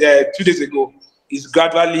 2 days ago is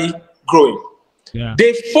gradually growing. Yeah.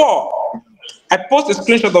 Day 4, I post a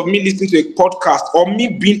screenshot of me listening to a podcast or me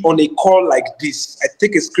being on a call like this. I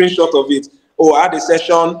take a screenshot of it. Oh, I had a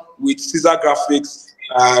session with Ceasar Graphix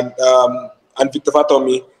and Victor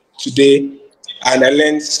Fatomi today, and I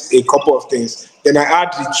learned a couple of things. Then I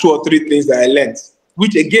add the 2 or 3 things that I learned,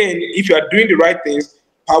 which again, if you are doing the right things,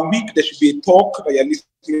 per week there should be a talk that you're listening to.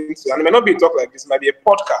 And it might not be a talk like this, it might be a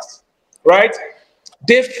podcast, right?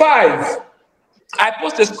 Day 5, I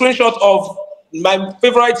post a screenshot of my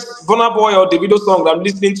favorite Burna Boy or Davido song that I'm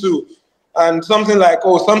listening to, and something like,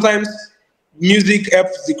 oh, sometimes music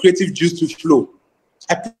helps the creative juice to flow.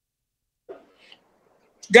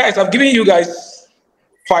 Guys, I've given you guys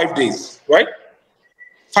 5 days, right?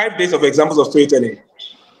 5 days of examples of storytelling.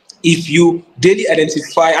 If you daily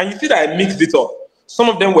identify, and you see that I mixed it up, some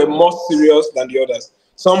of them were more serious than the others.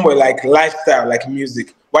 Some were like lifestyle, like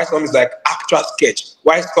music. Why some is like actual sketch.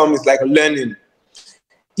 Why some is like learning.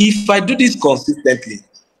 If I do this consistently,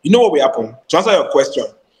 you know what will happen? To answer your question,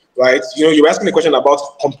 right? You know, you're asking a question about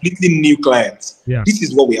completely new clients. Yeah. This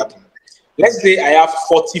is what will happen. Let's say I have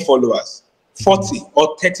 40 followers, 40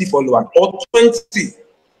 or 30 followers or 20.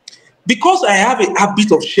 Because I have a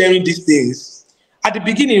habit of sharing these things, at the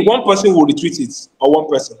beginning, 1 person will retweet it, or 1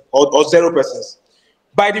 person, or 0 persons.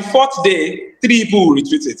 By the 4th day, 3 people will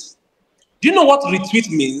retweet it. Do you know what retweet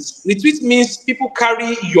means? Retweet means people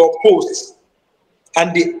carry your post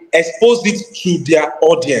and they expose it to their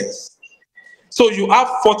audience. So you have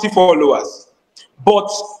 40 followers. But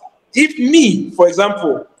if me, for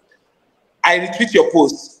example, I retweet your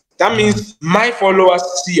post, that means my followers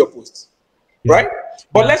see your post, right?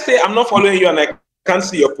 But let's say I'm not following you and I can't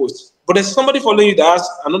see your post. But there's somebody following you that has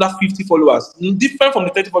another 50 followers, different from the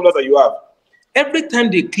 30 followers that you have. Every time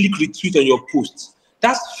they click retweet on your post,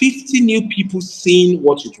 that's 50 new people seeing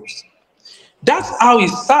what you post. That's how it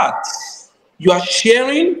starts. You are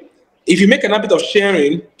sharing. If you make an habit of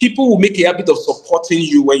sharing, people will make a habit of supporting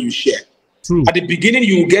you when you share. True. At the beginning,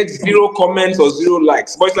 you will get 0 comments or 0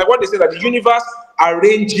 likes. But it's like what they say, that the universe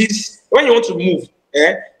arranges, when you want to move,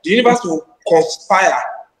 the universe will conspire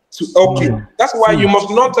to help you. That's why you must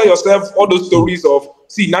not tell yourself all those stories of,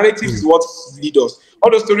 narratives is what lead us.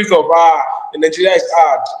 All those stories of, Nigeria is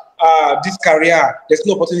hard, this career, there's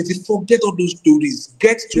no opportunity. Forget all those stories.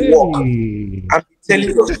 Get to work and be telling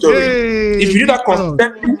your story. If you do that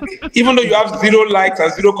consistently, even though you have 0 likes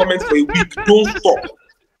and 0 comments for a week, don't stop.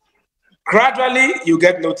 Gradually, you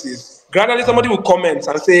get noticed. Gradually, somebody will comment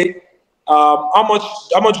and say, how much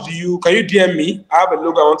can you DM me? I have a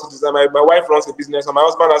logo I want to design. My wife runs a business and my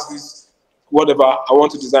husband has this, whatever I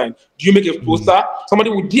want to design. Do you make a poster? Somebody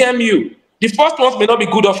will DM you. The first ones may not be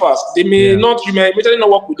good offers. They may not, you may not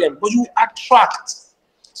work with them, but you attract.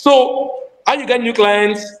 So how you get new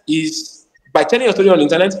clients is by telling your story on the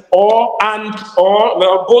internet or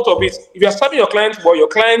both of it. If you're serving your clients well, your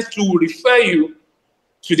clients too will refer you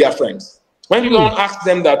to their friends. When you don't ask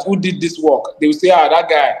them that who did this work, they will say, that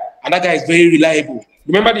guy, and that guy is very reliable.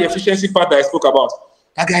 Remember the efficiency part that I spoke about?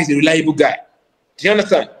 That guy is a reliable guy. Do you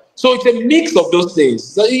understand? So it's a mix of those things.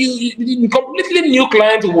 So you completely new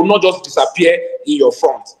clients will not just disappear in your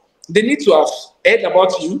front. They need to have heard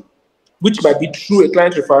about you, which might be through a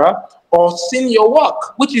client referral, or seen your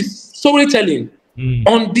work, which is storytelling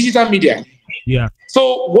on digital media. Yeah.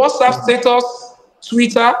 So WhatsApp status,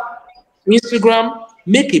 Twitter, Instagram,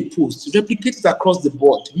 make a post, replicate it across the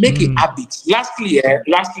board, make a habit. Lastly,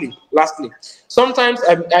 sometimes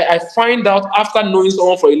I find out after knowing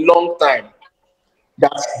someone for a long time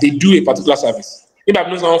that they do a particular service. Maybe I've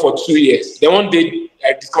known someone for 2 years. Then one day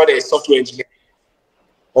I discovered they're a software engineer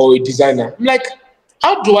or a designer. I'm like,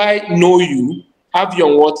 how do I know you, have you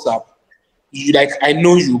on WhatsApp? I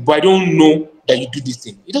know you, but I don't know that you do this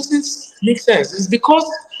thing. It doesn't make sense. It's because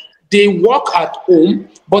they work at home,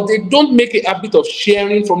 but they don't make a habit of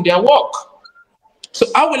sharing from their work. So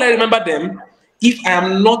how will I remember them if I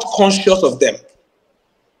am not conscious of them?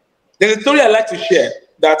 There's a story I like to share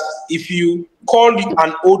that if you call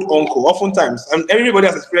an old uncle, oftentimes, and everybody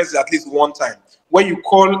has experienced it at least one time, where you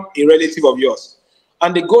call a relative of yours,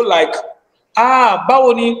 and they go like,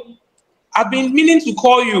 Bawoni, I've been meaning to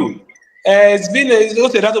call you. There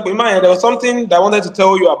was something that I wanted to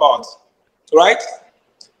tell you about, right?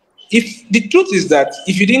 If the truth is that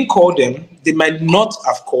if you didn't call them, they might not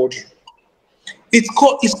have called you. It's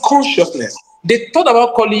consciousness. They thought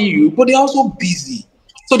about calling you, but they're also busy.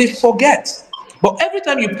 So they forget. But every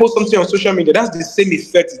time you post something on social media, that's the same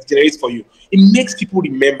effect it generates for you. It makes people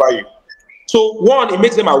remember you. So one, it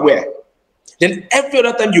makes them aware. Then every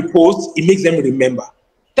other time you post, it makes them remember.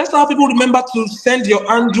 That's how people remember to send your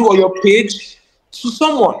Andrew or your page to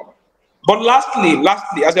someone. But lastly,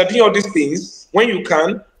 as you're doing all these things, when you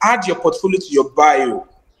can, add your portfolio to your bio,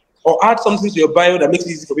 or add something to your bio that makes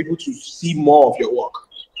it easy for people to see more of your work.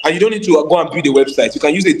 And you don't need to go and build a website. You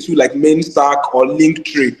can use a tool like Mainstack or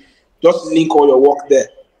Linktree. Just link all your work there,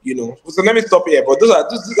 you know. So let me stop here. But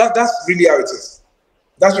that's really how it is.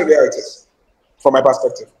 That's really how it is, from my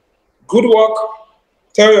perspective. Good work.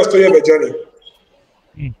 Tell your story of your journey.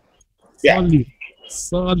 Yeah.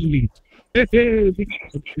 Solid.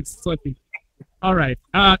 It's solid. All right.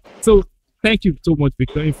 So thank you so much,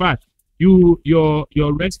 Victor. In fact, your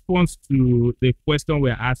response to the question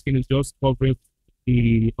we're asking is just covering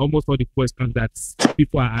almost all the questions that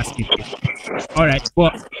people are asking. All right,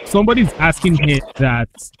 but somebody's asking here that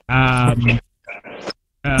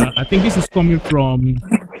I think this is coming from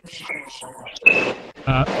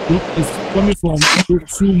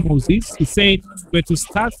True Moses. He's saying, "But to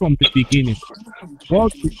start from the beginning,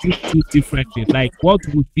 what would you do differently? Like, what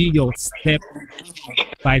would be your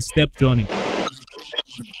step-by-step journey?"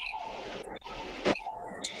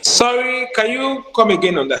 Sorry, can you come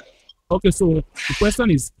again on that? Okay, so the question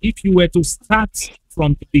is, if you were to start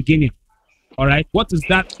from the beginning, all right, what is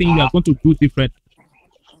that thing you are going to do different?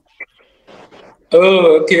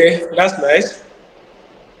 Oh, okay, that's nice.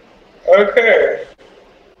 Okay.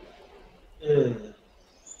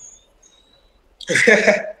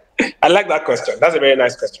 I like that question. That's a very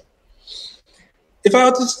nice question. If I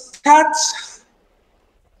were to start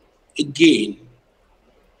again,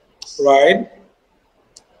 right,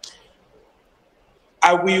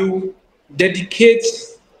 I will dedicate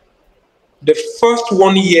the first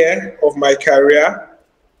 1 year of my career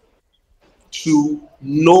to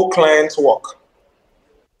no client work,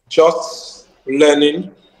 just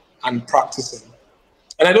learning and practicing.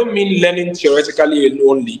 And I don't mean learning theoretically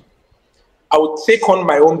only. I would take on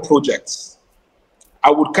my own projects.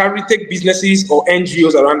 I would take businesses or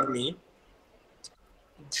NGOs around me,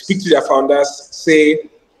 speak to their founders, say,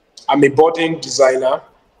 I'm a budding designer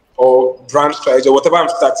or brand strategy or whatever I'm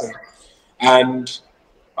starting. And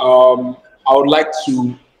I would like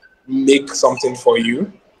to make something for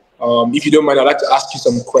you. If you don't mind, I'd like to ask you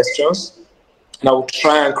some questions. And I will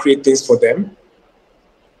try and create things for them,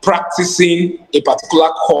 practicing a particular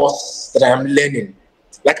course that I am learning.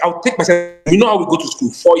 Like I'll take myself, you know how we go to school,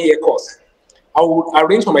 4-year course. I will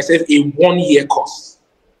arrange for myself a 1-year course,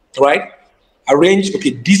 right? Arrange,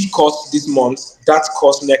 okay, this course this month, that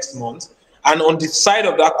course next month. And on the side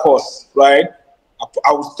of that course, right,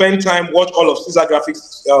 I will spend time, watch all of Ceasar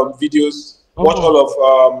Graphix videos, watch all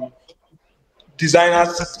of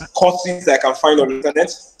designers' courses that I can find on the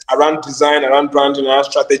internet around design, around branding, around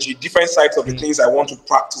strategy, different sides of the things I want to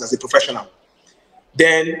practice as a professional.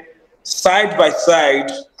 Then, side by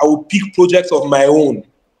side, I will pick projects of my own,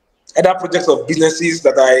 other projects of businesses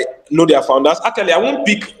that I know their founders. Actually, I won't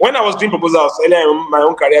pick, when I was doing proposals earlier in my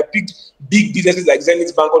own career, I picked big businesses like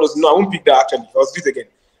Zenith Bank, all those. No, I won't pick that actually. I'll do it again.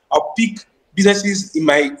 I'll pick businesses in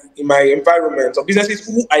my environment, or businesses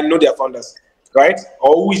who I know their founders, right?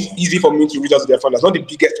 Or who is easy for me to reach out to their founders, not the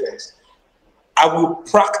biggest ones. I will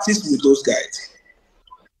practice with those guys.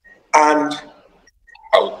 And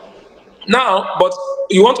now, but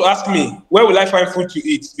you want to ask me, where will I find food to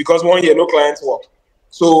eat? Because 1 year, no clients work.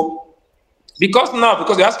 So, because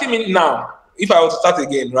you're asking me now, if I were to start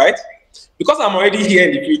again, right? Because I'm already here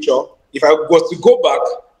in the future, if I was to go back,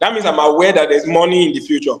 that means I'm aware that there's money in the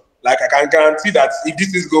future. Like I can guarantee that if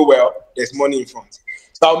this is go well, there's money in front.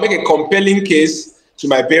 So I'll make a compelling case to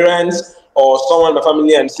my parents or someone in my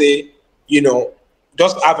family and say, you know,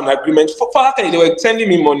 just have an agreement. For they were sending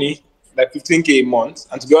me money, like 15K a month.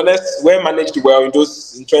 And to be honest, we managed well in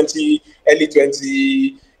early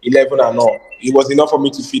 2011 and all. It was enough for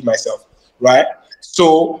me to feed myself, right?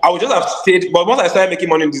 So I would just have stayed. But once I started making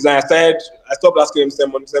money in design, I stopped asking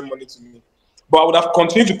them to send money to me. But I would have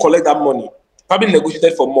continued to collect that money, probably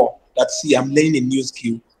negotiated for more. That, see, I'm learning a new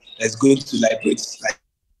skill that's going to liberate. Like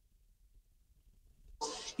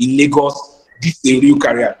in Lagos, this is a real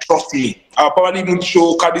career. Trust me. I'll probably even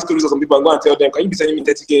carry stories of some people and go and tell them, can you be sending me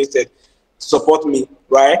 30K instead to support me,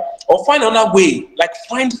 right? Or find another way. Like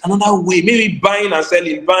find another way. Maybe buying and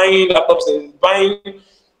selling, buying laptops and buying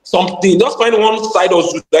something. Just find one side of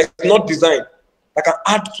that's not design that can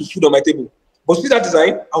add to food on my table. But see that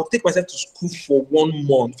design, I'll take myself to school for 1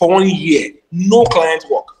 month, for 1 year. No client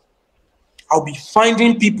work. I'll be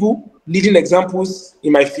finding people, leading examples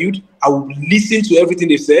in my field. I will listen to everything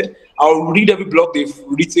they've said. I'll read every blog they've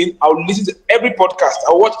written. I'll listen to every podcast.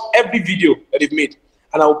 I'll watch every video that they've made.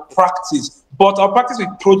 And I'll practice. But I'll practice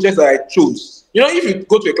with projects that I chose. You know, if you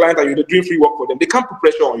go to a client and you're doing free work for them, they can't put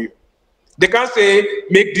pressure on you. They can't say,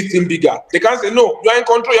 make this thing bigger. They can't say, no, you're in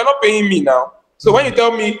control. You're not paying me now. So when you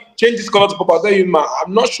tell me change this color to purple, I'll tell you, man,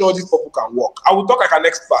 I'm not sure this purple can work. I will talk like an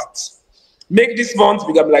expert. Make this font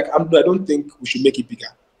bigger. I'm like, I don't think we should make it bigger.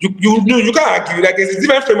 You can't argue. Like, it's a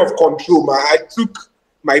different frame of control, man. I took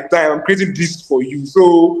my time. I'm creating this for you.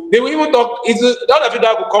 So they will even talk. It's the other people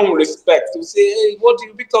that will come with respect. To say, hey, what do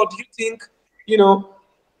you, Victor? Do you think? You know.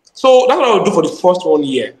 So that's what I will do for the first 1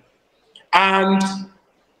 year. And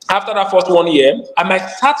after that first 1 year, I might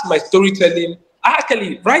start my storytelling.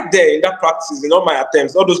 Actually, right there in that practice, in all my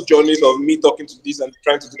attempts, all those journeys of me talking to this and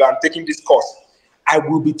trying to do that and taking this course, I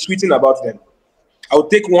will be tweeting about them. I will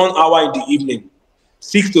take 1 hour in the evening,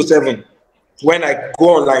 6 to 7, when I go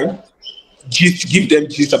online, just give them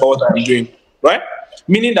gist about what I'm doing, right?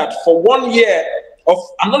 Meaning that for 1 year of,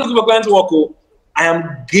 I'm not looking for clients work,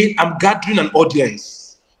 I'm gathering an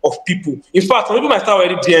audience of people. In fact, some people might start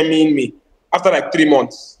already DMing me after like 3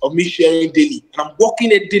 months of me sharing daily. And I'm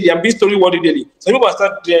working it daily. I'm being story worthy daily. Some people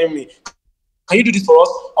start DMing me. Can you do this for us?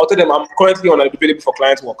 I'll tell them I'm currently on available for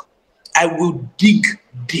client work. I will dig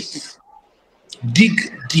deep. Dig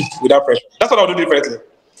deep without pressure. That's what I'll do differently.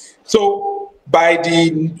 So by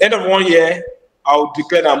the end of 1 year, I'll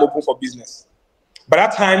declare that I'm open for business. By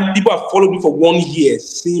that time, people have followed me for 1 year,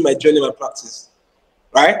 seeing my journey, my practice,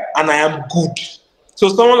 right? And I am good. So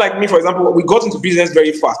someone like me, for example, we got into business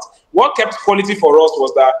very fast. What kept quality for us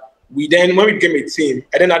was that when we became a team,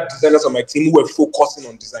 I then had designers on my team who were focusing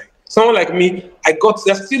on design. Someone like me,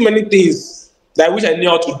 there's still many things that I wish I knew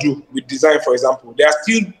how to do with design, for example. There are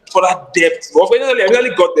still further depth. But finally, I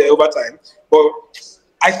really got there over time. But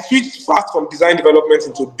I switched fast from design development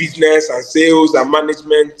into business and sales and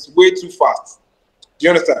management way too fast. Do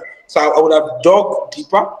you understand? So I would have dug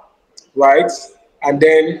deeper, right? And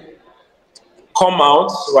then come out,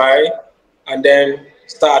 right? And then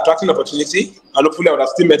start attracting opportunity. And hopefully I would have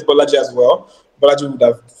still met Bolaji as well. Bolaji would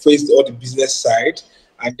have faced all the business side.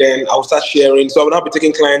 And then I would start sharing. So I would now be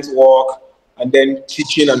taking clients' work and then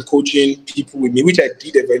teaching and coaching people with me, which I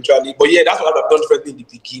did eventually. But yeah, that's what I would have done differently in the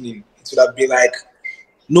beginning. It would have been like,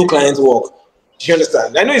 no clients' work. Do you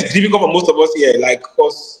understand? I know it's difficult for most of us here, like,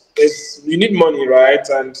 because you need money, right?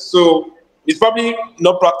 And so it's probably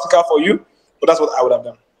not practical for you, but that's what I would have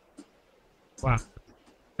done. Wow.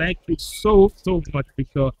 Thank you so much,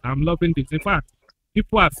 Victor. I'm loving this. In fact,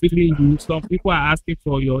 people are feeling you. Some people are asking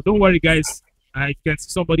for your. Don't worry, guys. I can see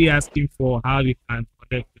somebody asking for how you can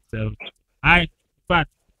connect yourself. In fact,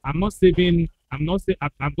 I'm not saving. I'm going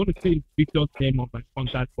to save Victor's name on my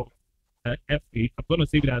contact for FA. I'm going to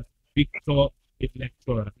save it as Victor, a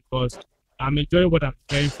lecturer, because I'm enjoying what I'm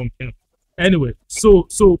hearing from him. Anyway,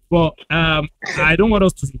 but I don't want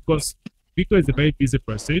us to, because Victor is a very busy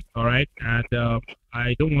person, all right, and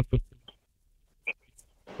I don't want to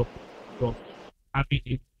having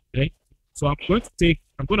it today. So I'm going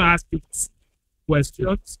to ask you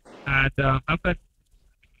questions, and after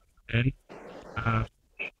and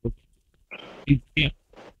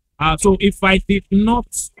so if I did not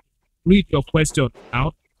read your question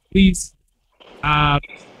out, please,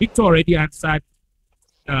 Victor already answered.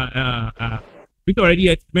 Victor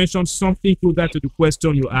already mentioned something closer to the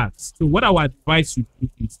question you asked. So what I would advise you to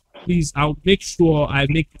do is, please, I'll make sure I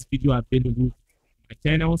make this video available on my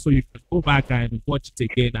channel, so you can go back and watch it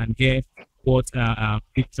again and hear what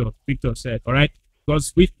Victor said. All right,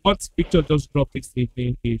 because with what Victor just dropped this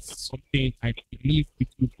evening is something I believe if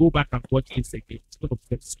you go back and watch this again, it's going to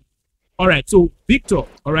bless you. All right, so Victor,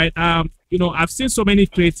 all right, I've seen so many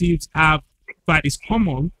creatives have, but it's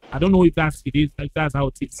common. I don't know if that's how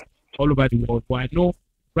it is all over the world, but I know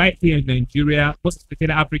right here in Nigeria, most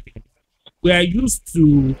especially Africa, we are used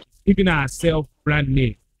to giving ourselves brand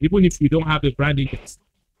name, even if we don't have the brand name.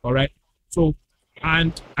 All right. So,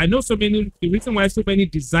 and I know the reason why so many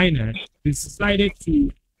designers decided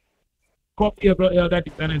to copy other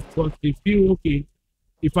designers, because they feel, okay,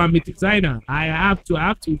 if I'm a designer, I have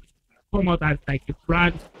to come out as like a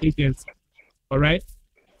brand agency. All right.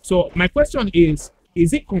 So my question is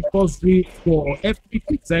it compulsory for every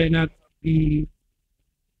designer to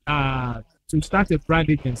start a brand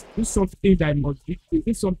agency? Is something that must be,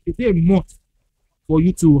 is it a must for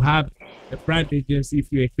you to have a brand agency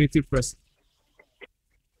if you're a creative person?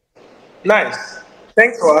 Nice.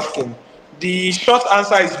 Thanks for asking. The short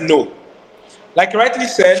answer is no. Like you rightly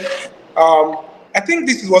said, I think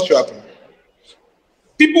this is what should happen.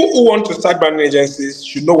 People who want to start branding agencies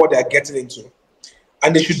should know what they are getting into.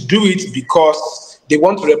 And they should do it because they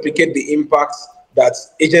want to replicate the impact that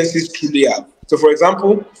agencies truly have. So for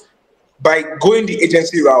example, by going the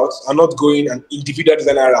agency route and not going an individual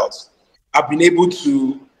designer route, I've been able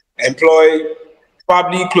to employ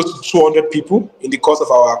probably close to 200 people in the course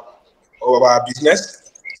of our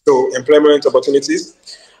business. So employment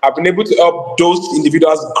opportunities. I've been able to help those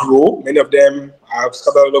individuals grow. Many of them are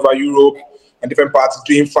scattered all over Europe and different parts,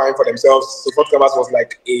 doing fine for themselves. So Fort Canvas was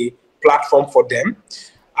like a platform for them.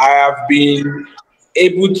 I have been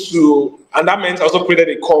able to, and that meant I also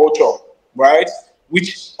created a culture, right?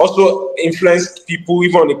 Which also influenced people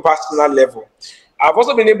even on a personal level. I've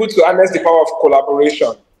also been able to harness the power of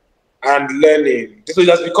collaboration and learning. So it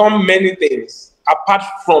has become many things apart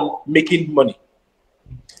from making money.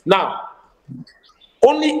 Now,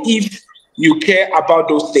 only if you care about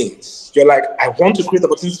those things, you're like, I want to create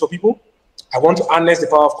opportunities for people. I want to harness the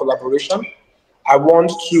power of collaboration. I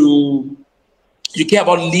want to, you care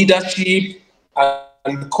about leadership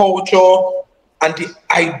and culture and the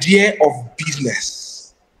idea of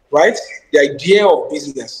business, right? The idea of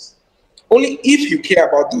business. Only if you care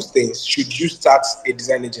about those things should you start a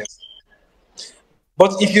design agency.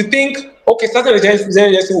 But if you think, okay, starting a design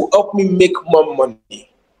agency will help me make more money,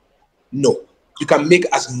 no. You can make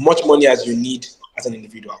as much money as you need as an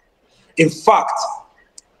individual. In fact,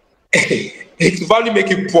 it's probably make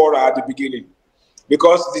you poorer at the beginning,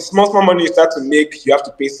 because the small money you start to make, you have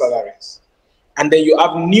to pay salaries. And then you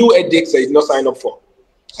have new headaches that you did not sign up for.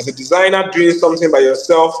 As a designer, doing something by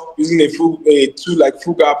yourself, using a tool like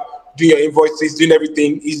FullGap, doing your invoices, doing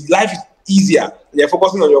everything, life is easier. And you're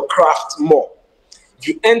focusing on your craft more. If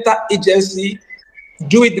you enter agency,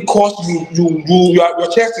 do it because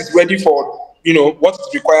your chest is ready for what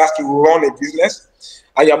it requires to run a business,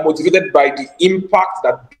 and you're motivated by the impact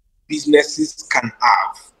that businesses can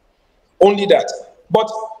have. Only that. But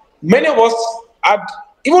many of us had,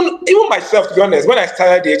 even myself, to be honest, when I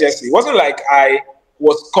started the agency, it wasn't like I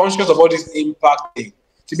was conscious of all this impact thing.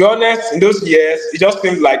 To be honest, in those years, it just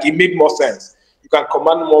seemed like it made more sense. You can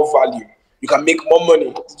command more value. You can make more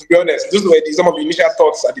money. To be honest, those were some of the initial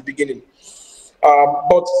thoughts at the beginning.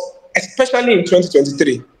 But especially in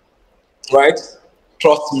 2023, right?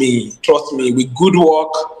 Trust me, with good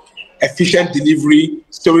work, efficient delivery,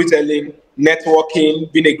 storytelling,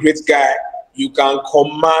 networking, being a great guy, you can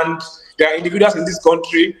command. There are individuals in this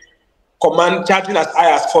country charging as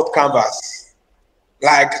high as Fort Canvas.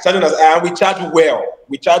 Like charging as high, and we charge well.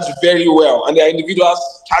 We charge very well. And there are individuals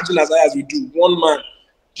charging as high as we do. One man.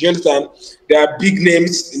 Do you understand? There are big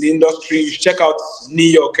names in the industry. You should check out New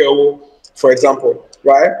York, for example,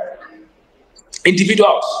 right?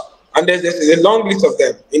 Individuals. And there's a long list of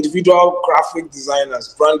them. Individual graphic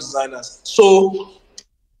designers, brand designers. So,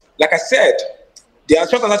 like I said, the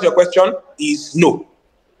short answer to your question is no.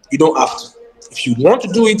 You don't have to. If you want to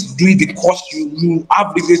do it because you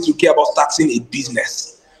have reasons to care about starting a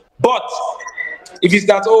business. But if it's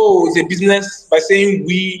that, it's a business by saying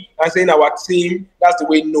we and saying our team, that's the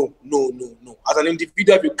way. No. As an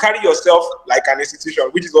individual, if you carry yourself like an institution,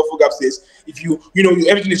 which is what FullGap says, if you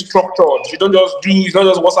everything is structured, it's not just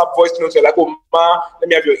WhatsApp voice notes. You're like, oh, ma, let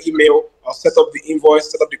me have your email. I'll set up the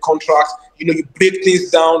invoice, set up the contract. You break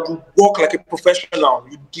things down. You work like a professional.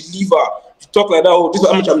 You deliver. You talk like that. Oh, this is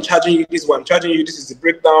how much I'm charging you. This is what I'm charging you. This is the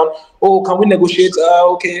breakdown. Oh, can we negotiate?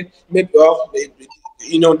 Okay, maybe.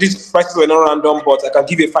 These prices were not random, but I can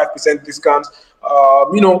give you a 5% discount.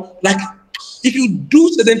 Like if you do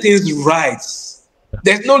certain things right,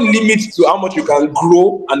 there's no limit to how much you can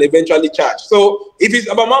grow and eventually charge. So if it's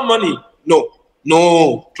about my money,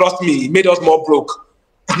 no, trust me, it made us more broke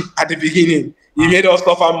at the beginning. It made us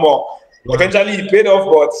suffer more. Wow. Eventually, it paid off,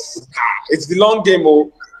 but it's the long game.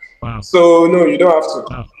 Wow. So no, you don't have to.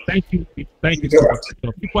 Wow. Thank you so much.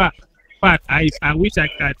 So people but I wish I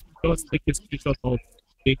could just take a screenshot of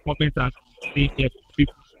the comment and say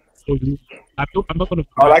people. So I'm not going to.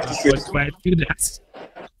 I like to say. If I do that,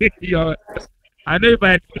 I know if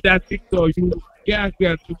I do that TikTok,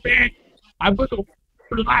 I'm going to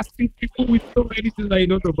blasting people with so many things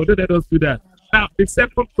that but don't let us do that. Now the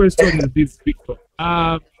second question is this, Victor.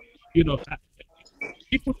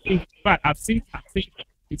 People think, but I've seen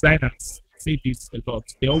designers say this a lot.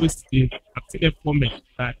 They always say, I've seen them comment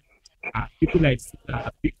that people like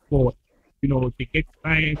big four, they get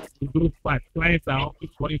clients, clients are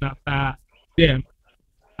always running after them.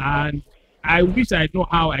 And I wish I know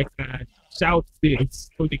how I can shout this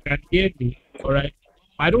so they can hear me, all right?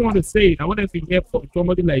 I don't want to say it. I want them to hear from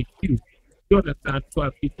somebody like you. You understand? So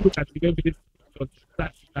if you look at the evidence,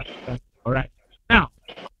 all right? Now,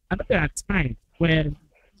 I know there are times when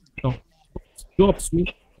jobs will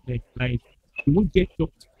like you won't get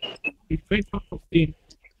jobs. It's very tough thing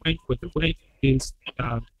when is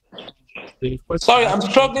sorry, I'm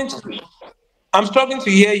struggling to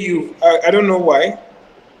hear you. I don't know why.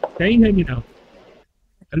 Can you hear me now?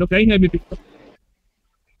 Hello, can you hear me before?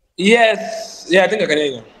 Yes. Yeah, I think I can hear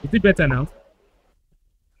you. Is it better now?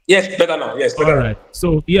 Yes, better now. Yes, better. All right.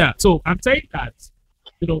 So yeah, so I'm saying that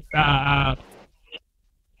you know, I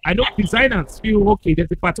know designers feel okay.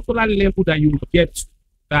 There's a particular level that you will get to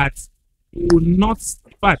that you will not,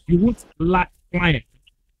 but you won't lack client.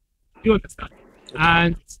 You understand?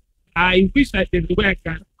 And I wish I there's a way I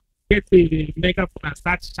can get a megaphone and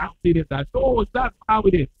start shouting it that, oh, that's how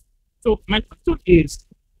it is. So my question is,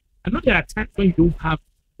 I know there are times when you don't have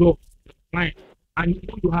your client and you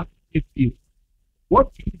know you have to deal.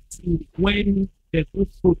 What do you do when there's no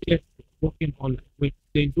project working on, when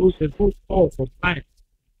there's no call for clients?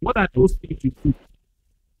 What are those things you do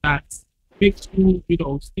that makes you, you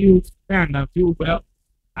know, still stand and feel well?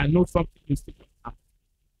 I know something you still have.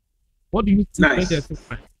 What do you do when there's no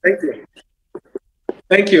client? Thank you.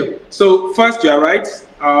 Thank you. So first, you are right.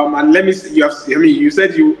 And let me. You have. I mean, you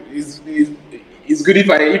said it's good if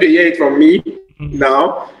they hear it from me.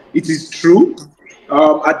 Now, it is true.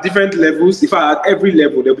 At different levels, in fact, at every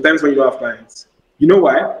level, there will be times when you don't have clients. You know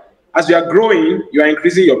why? As you are growing, you are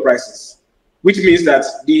increasing your prices, which means that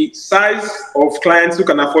the size of clients who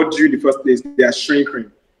can afford you in the first place, they are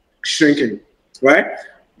shrinking, right?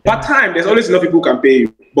 Part time, there's always enough people who can pay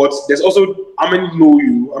you, but there's also how many know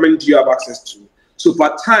you, how many do you have access to. So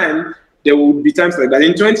part time, there will be times like that.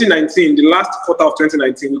 In 2019, the last quarter of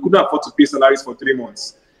 2019, we couldn't afford to pay salaries for 3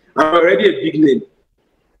 months. I'm already a big name.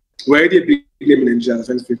 We're already a big name in Nigeria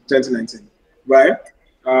in 2019, right?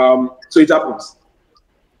 So it happens.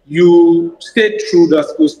 You stay through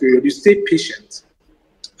that post period, you stay patient,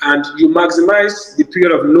 and you maximize the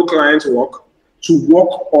period of no client work to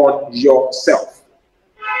work on yourself.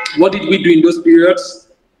 What did we do in those periods?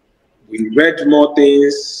 We read more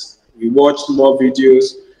things, we watched more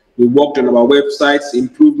videos, we worked on our websites,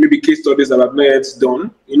 improved maybe case studies that I've not yet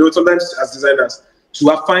done. You know, sometimes as designers, to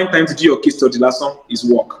have find time to do your case study last song is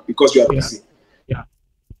work because you are busy. Yeah.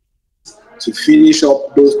 To finish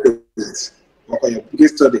up those things, work on your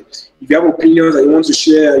case study. If you have opinions that you want to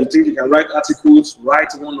share, you think you can write articles,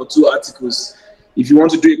 write 1 or 2 articles. If you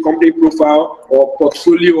want to do a company profile or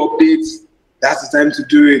portfolio update, that's the time to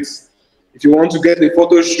do it. If you want to get a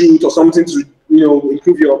photo shoot or something to, you know,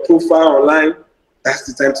 improve your profile online, that's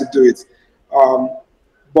the time to do it.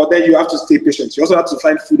 But then you have to stay patient. You also have to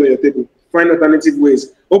find food on your table, find alternative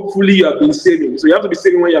ways. Hopefully you have been saving. So you have to be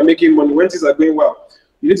saving when you're making money, when things are going well.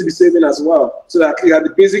 You need to be saving as well. So that at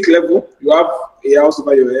the basic level, you have a house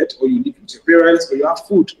over your head, or you live with your parents, or you have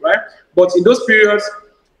food, right? But in those periods,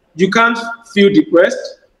 you can't feel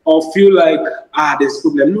depressed or feel like, there's a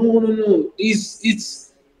problem. No.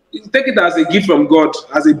 Take it as a gift from God,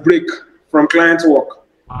 as a break from client work.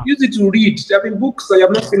 Use it to read. There have been books that you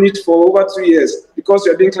have not finished for over 2 years because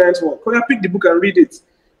you're doing client work. Come pick the book and read it.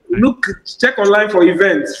 Look, check online for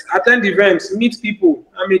events, attend events, meet people.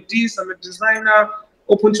 I'm a designer,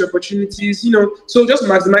 open to opportunities, you know. So just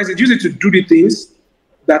maximize it. Use it to do the things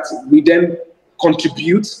that we then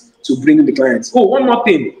contribute to bringing the clients. Oh, one more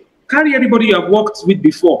thing. Carry everybody you have worked with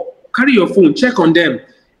before. Carry your phone, check on them.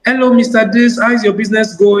 Hello, Mr. This, how is your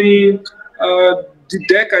business going? The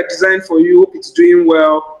deck I designed for you, hope it's doing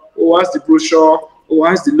well. Oh, how's the brochure? Oh,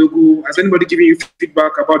 how's the logo? Has anybody given you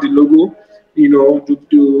feedback about the logo? You know,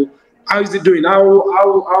 how is it doing?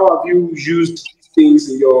 How have you used things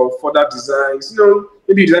in your further designs? You know,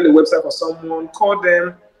 maybe you design a website for someone, call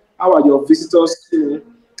them. How are your visitors? You know,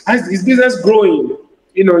 is business growing?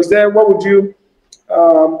 You know, what would you,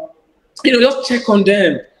 you know, just check on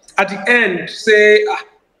them. At the end, say,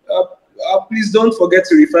 please don't forget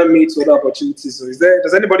to refer me to other opportunities. So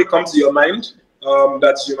does anybody come to your mind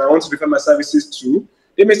that you might want to refer my services to?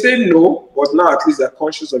 They may say no, but now at least they're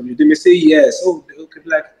conscious of you. They may say yes. Oh, okay,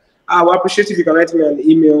 like, I will appreciate if you can write me an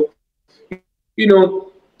email. You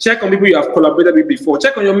know, check on people you have collaborated with before.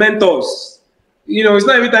 Check on your mentors. You know, it's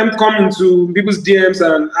not every time come into people's DMs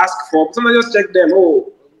and ask for. Sometimes just check them.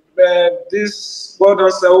 Oh, well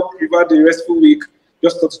done, sir. Hope you've had a restful week.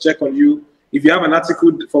 Just thought to check on you. If you have an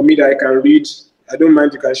article for me that I can read, I don't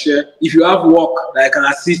mind, you can share. If you have work that I can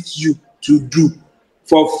assist you to do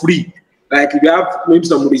for free, like if you have maybe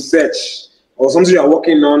some research or something you are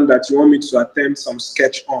working on that you want me to attempt some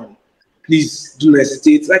sketch on, please do not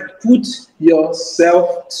hesitate. Like, put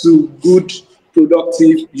yourself to good,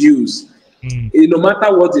 productive use. No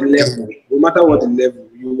matter what the level,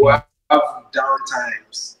 you will have down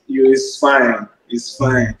times. It's fine.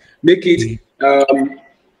 Make it.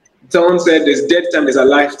 Someone said there's dead time, there's a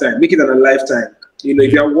lifetime. Make it a lifetime. You know,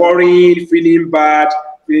 if you're worried, feeling bad,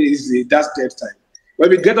 that's dead time. But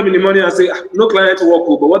if you get up in the morning and say, no client to work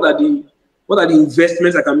with, but what are the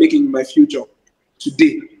investments I can make in my future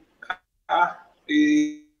today?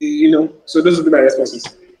 You know, so those would be my responses.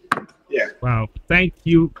 Yeah. Wow. Thank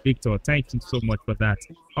you, Victor. Thank you so much for that.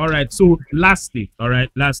 All right. So lastly,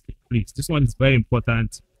 please. This one is very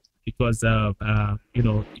important because so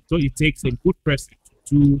it takes a good person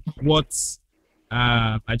to do what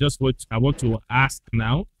I want to ask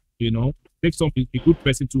now, take something a good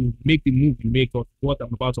person to make the move you make of what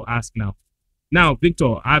I'm about to ask now. Now,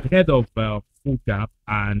 Victor, I've heard of Full Gap,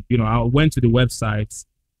 and I went to the website.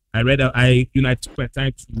 I read, I took my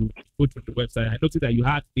time to go to the website. I noticed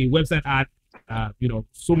that the website had,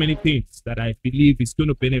 so many things that I believe is going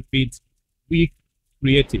to benefit we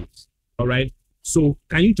creatives. All right. So,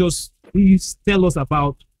 can you just please tell us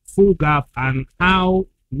about Full Gap and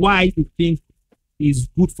why you think is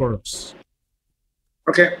good for us?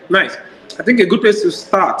 Okay, nice. I think a good place to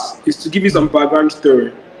start is to give you some background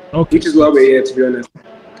story, Okay. which is why we're here, to be honest.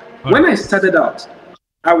 All When right. I started out,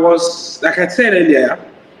 I was, like I said earlier,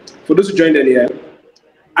 for those who joined earlier,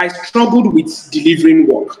 I struggled with delivering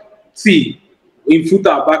work. See, in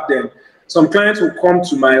Futa back then, some clients would come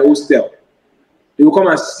to my hostel. They would come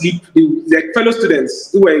and sleep. Like fellow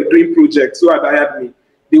students who were doing projects, who had hired me,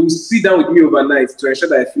 they would sit down with me overnight to ensure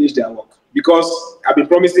that I finish their work. Because I've been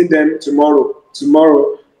promising them tomorrow,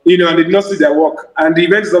 and they did not see their work. And the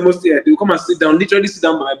event is almost here. They will come and sit down, literally sit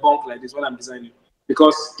down by my bunk like this while I'm designing.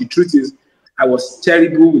 Because the truth is, I was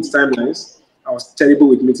terrible with timelines. I was terrible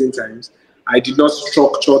with meeting times. I did not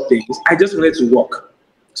structure things. I just wanted to work.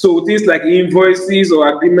 So things like invoices or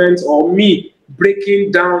agreements or me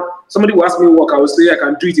breaking down, somebody will ask me work, I will say I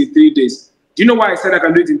can do it in 3 days. Do you know why I said I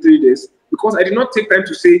can do it in 3 days? Because I did not take time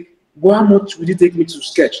to say, well, how much would it take me to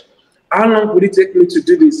sketch? How long would it take me to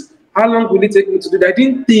do this? How long would it take me to do that? I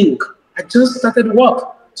didn't think. I just started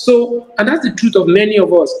work. So, and that's the truth of many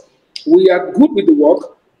of us. We are good with the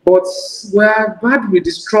work, but we are bad with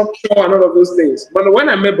the structure and all of those things. But when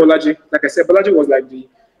I met Bolaji, like I said, Bolaji was like the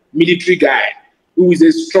military guy who is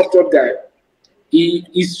a structured guy.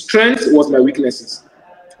 His strength was my weaknesses,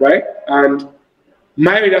 right? And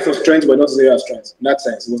my areas of strength were not his areas of strength in that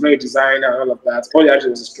sense. It was not a design and all of that. All he had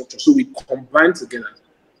was a structure. So we combined together.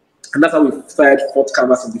 And that's how we started Fort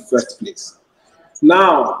Canvas in the first place.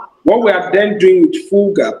 Now, what we are then doing with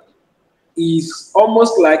Full Gap is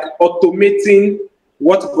almost like automating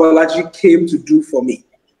what Bolaji came to do for me.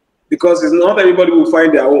 Because it's not everybody will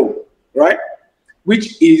find their own, right?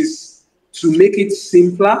 Which is to make it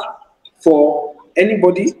simpler for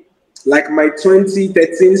anybody, like my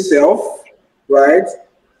 2013 self, right,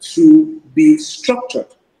 to be structured,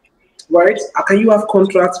 right? How can you have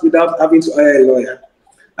contracts without having to hire a lawyer?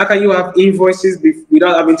 How can you have invoices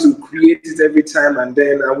without having to create it every time and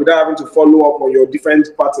without having to follow up on your different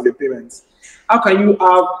parts of the payments? How can you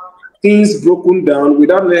have things broken down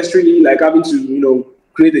without necessarily like having to,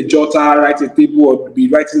 create a jotter, write a table, or be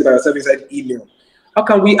writing by yourself inside email? How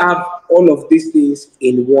can we have all of these things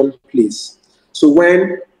in one place? So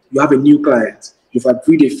when you have a new client, you've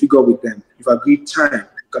agreed a figure with them, you've agreed time,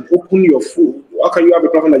 you can open your phone. How can you have a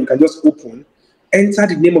platform that you can just open, enter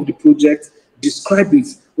the name of the project, describe it,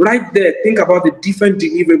 right there, think about the different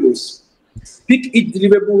deliverables. Pick each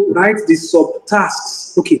deliverable, write the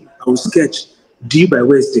sub-tasks. Okay, I will sketch, due by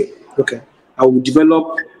Wednesday. Okay, I will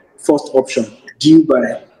develop first option, due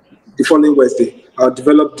by the following Wednesday. I'll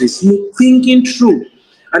develop this. Thinking through,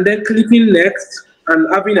 and then clicking next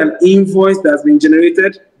and having an invoice that's been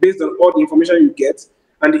generated based on all the information you get.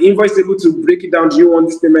 And the invoice is able to break it down. Do you want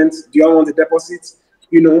this payment? Do you want the deposit?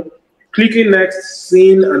 Clicking next,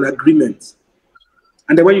 seeing an agreement.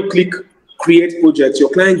 And then when you click create project, your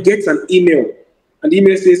client gets an email. And the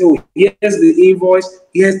email says, oh, here's the invoice,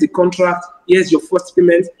 here's the contract, here's your first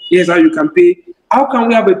payment, here's how you can pay. How can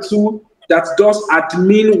we have a tool that does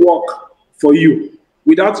admin work for you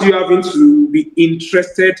without you having to be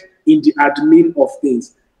interested in the admin of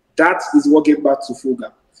things? That is what gave back to Full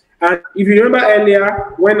Gap. And if you remember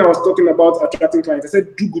earlier, when I was talking about attracting clients, I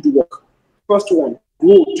said, do good work. First one,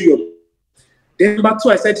 grow, do your. Then number two,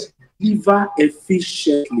 I said, deliver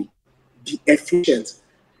efficiently. Be efficient.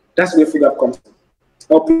 That's where Full Gap comes from.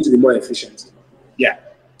 Help you to be more efficient. Yeah.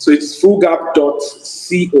 So it's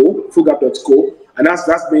fullgap.co, fullgap.co, and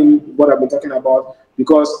that's been what I've been talking about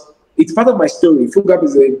because it's part of my story. Full Gap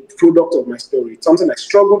is a product of my story. It's something I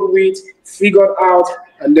struggled with, figured out,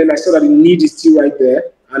 and then I saw that the need is still right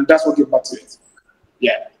there, and that's what gave back to it.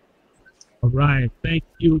 Yeah. All right. Thank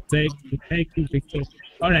you, Victor.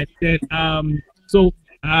 All right, then.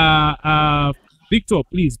 Victor,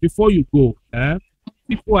 please, before you go,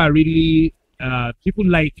 people are really people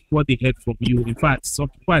like what they heard from you. In fact, some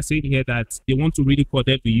people are saying here that they want to really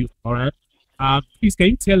connect with you. All right. Please, can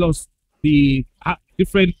you tell us the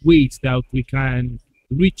different ways that we can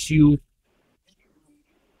reach you,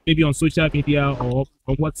 maybe on social media or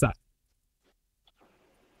on WhatsApp?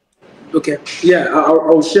 Okay. Yeah,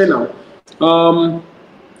 I'll share now.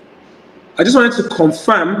 I just wanted to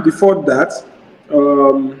confirm before that,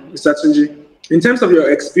 Mr. Tunji, in terms of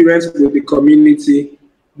your experience with the community,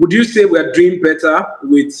 would you say we're doing better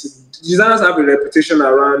with designers have a reputation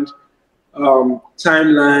around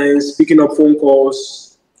timelines, picking up phone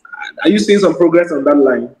calls? Are you seeing some progress on that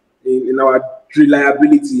line in our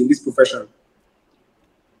reliability in this profession?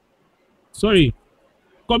 Sorry,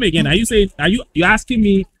 come again. Are you saying, you asking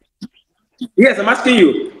me? Yes, I'm asking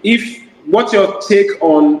you if what's your take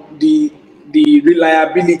on the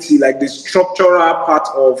reliability, like the structural part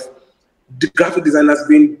of the graphic designers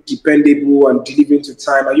being dependable and delivering to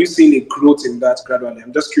time. Are you seeing a growth in that gradually?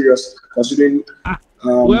 I'm just curious, considering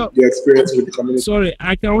Well, your experience with the community. sorry,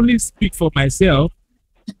 I can only speak for myself.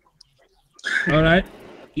 All right.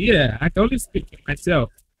 Yeah, I can only speak for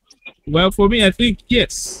myself. Well, for me, I think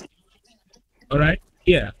yes. All right.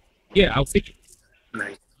 Yeah. Yeah, I'll take it.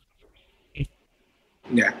 Nice.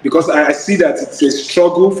 Yeah, because I see that it's a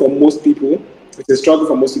struggle for most people. It's a struggle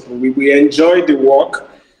for most people. We enjoy the work,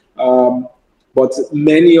 but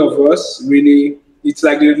many of us really, it's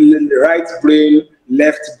like the right brain,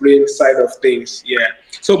 left brain side of things. Yeah.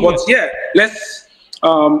 So, but yeah, let's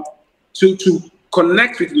to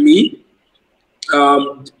connect with me.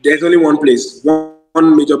 There's only one place,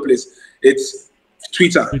 one major place. It's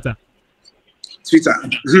Twitter. Twitter.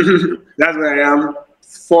 That's where I am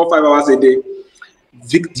 4 or 5 hours a day.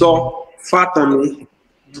 Victor Fatomi,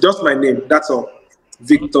 just my name. That's all.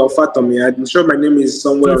 Victor Fatomi. I'm sure my name is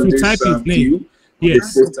somewhere So on this view.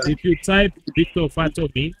 Yes. If you type Victor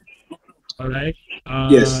Fatomi, all right.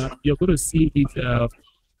 Yes. You're going to see his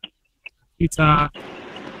Twitter.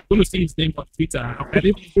 Going to see his name on Twitter. I can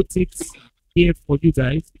even put it here for you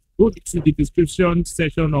guys. Go to the description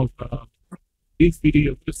section of this video.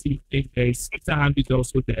 You're going to see his Twitter handle is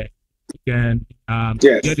also there. You can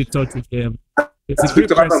get in touch with him. It's a great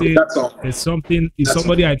person. It's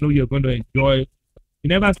somebody I know you're going to enjoy. You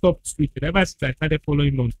never stop tweeting. Ever since I started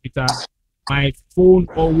following him on Twitter, my phone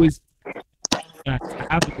always I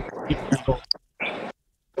have to keep it up.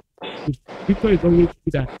 Victor is always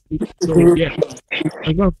good at it. So yeah,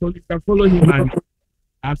 I'm gonna follow him, and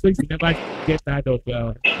I'm going to never get tired of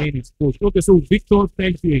saying his post. Okay, so Victor,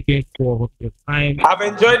 thank you again for your time. I've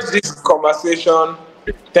enjoyed this conversation.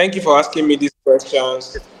 Thank you for asking me these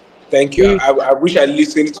questions. Thank you. I wish I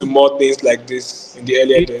listened to more things like this in the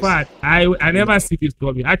earlier days. In fact, I never see this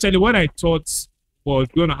coming. Actually, what I thought was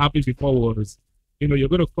going to happen before was, you're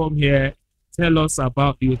going to come here, tell us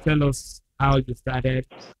how you started,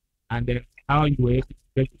 and then how you were able to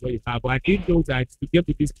get to where you are. But I didn't know that to get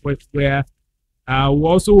to this point where we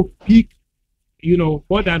also pick,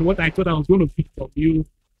 more than what I thought I was going to pick from you.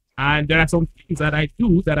 And there are some things that I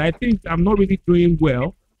do that I think I'm not really doing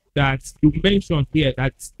well, that you mentioned here,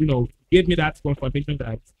 that gave me that confirmation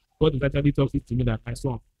that God is actually talking to me, that my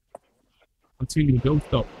son, continue, don't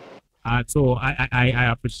stop. So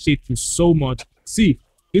I appreciate you so much. See,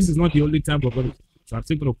 this is not the only time we're going to, so I'm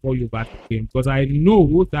still going to call you back again, because I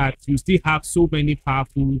know that you still have so many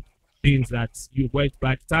powerful things that you work.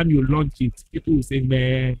 By the time you launch it, people will say,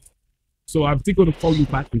 man. So I'm still going to call you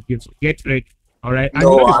back again. So get ready. All right. And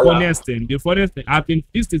the funniest thing,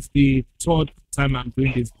 this is the third time I'm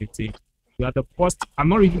doing this meeting. You are the first. I'm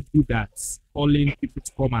not really good at calling people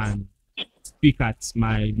to come and speak at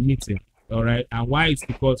my meeting. All right. And why? It's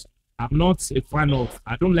because I'm not a fan of,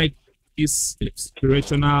 I don't like this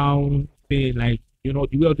inspirational thing, like, the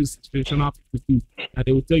way all these inspirational people do. And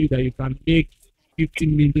they will tell you that you can make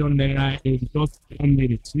 15 million naira in just 1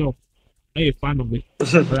 minute. No, I'm not a fan of it.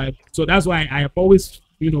 All right. So that's why I have always,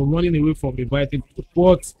 running away from inviting people.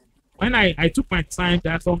 But when I took my time,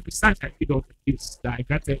 there's some research I did on this that I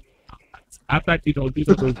got it. After I did all this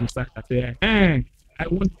research, I said, I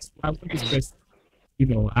want this person,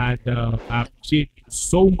 and I appreciate you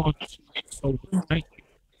so much. So thank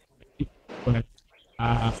you. But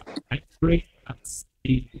I pray that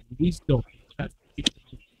the wisdom that you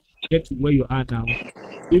get to where you are now,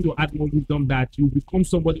 if you add more wisdom, that you become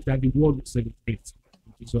somebody that the world will celebrate.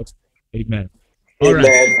 Jesus, amen. All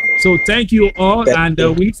right. So thank you all, and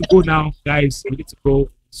we need to go now, guys. We need to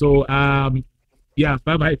go. So yeah,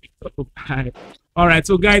 bye. Bye. All right.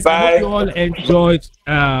 So guys, I hope you all enjoyed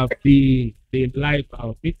the live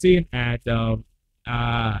meeting, and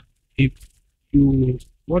if you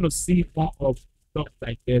want to see more of stuff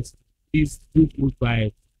like this, please do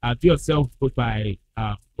yourself good by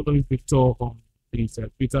following Victor on his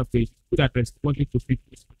Twitter page. Put that responding to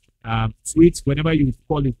people's tweets whenever you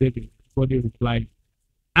call it, they will reply.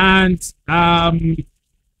 And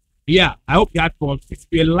yeah, I hope you had fun. If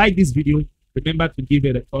you like this video, remember to give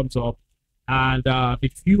it a thumbs up, And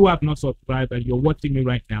if you have not subscribed and you're watching me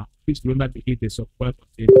right now, please remember to hit the subscribe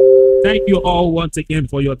button. Thank you all once again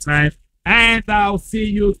for your time. And I'll see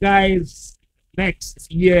you guys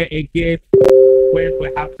next year again when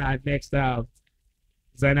we have our next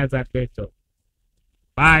Designer's Adventure.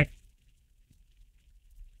 Bye.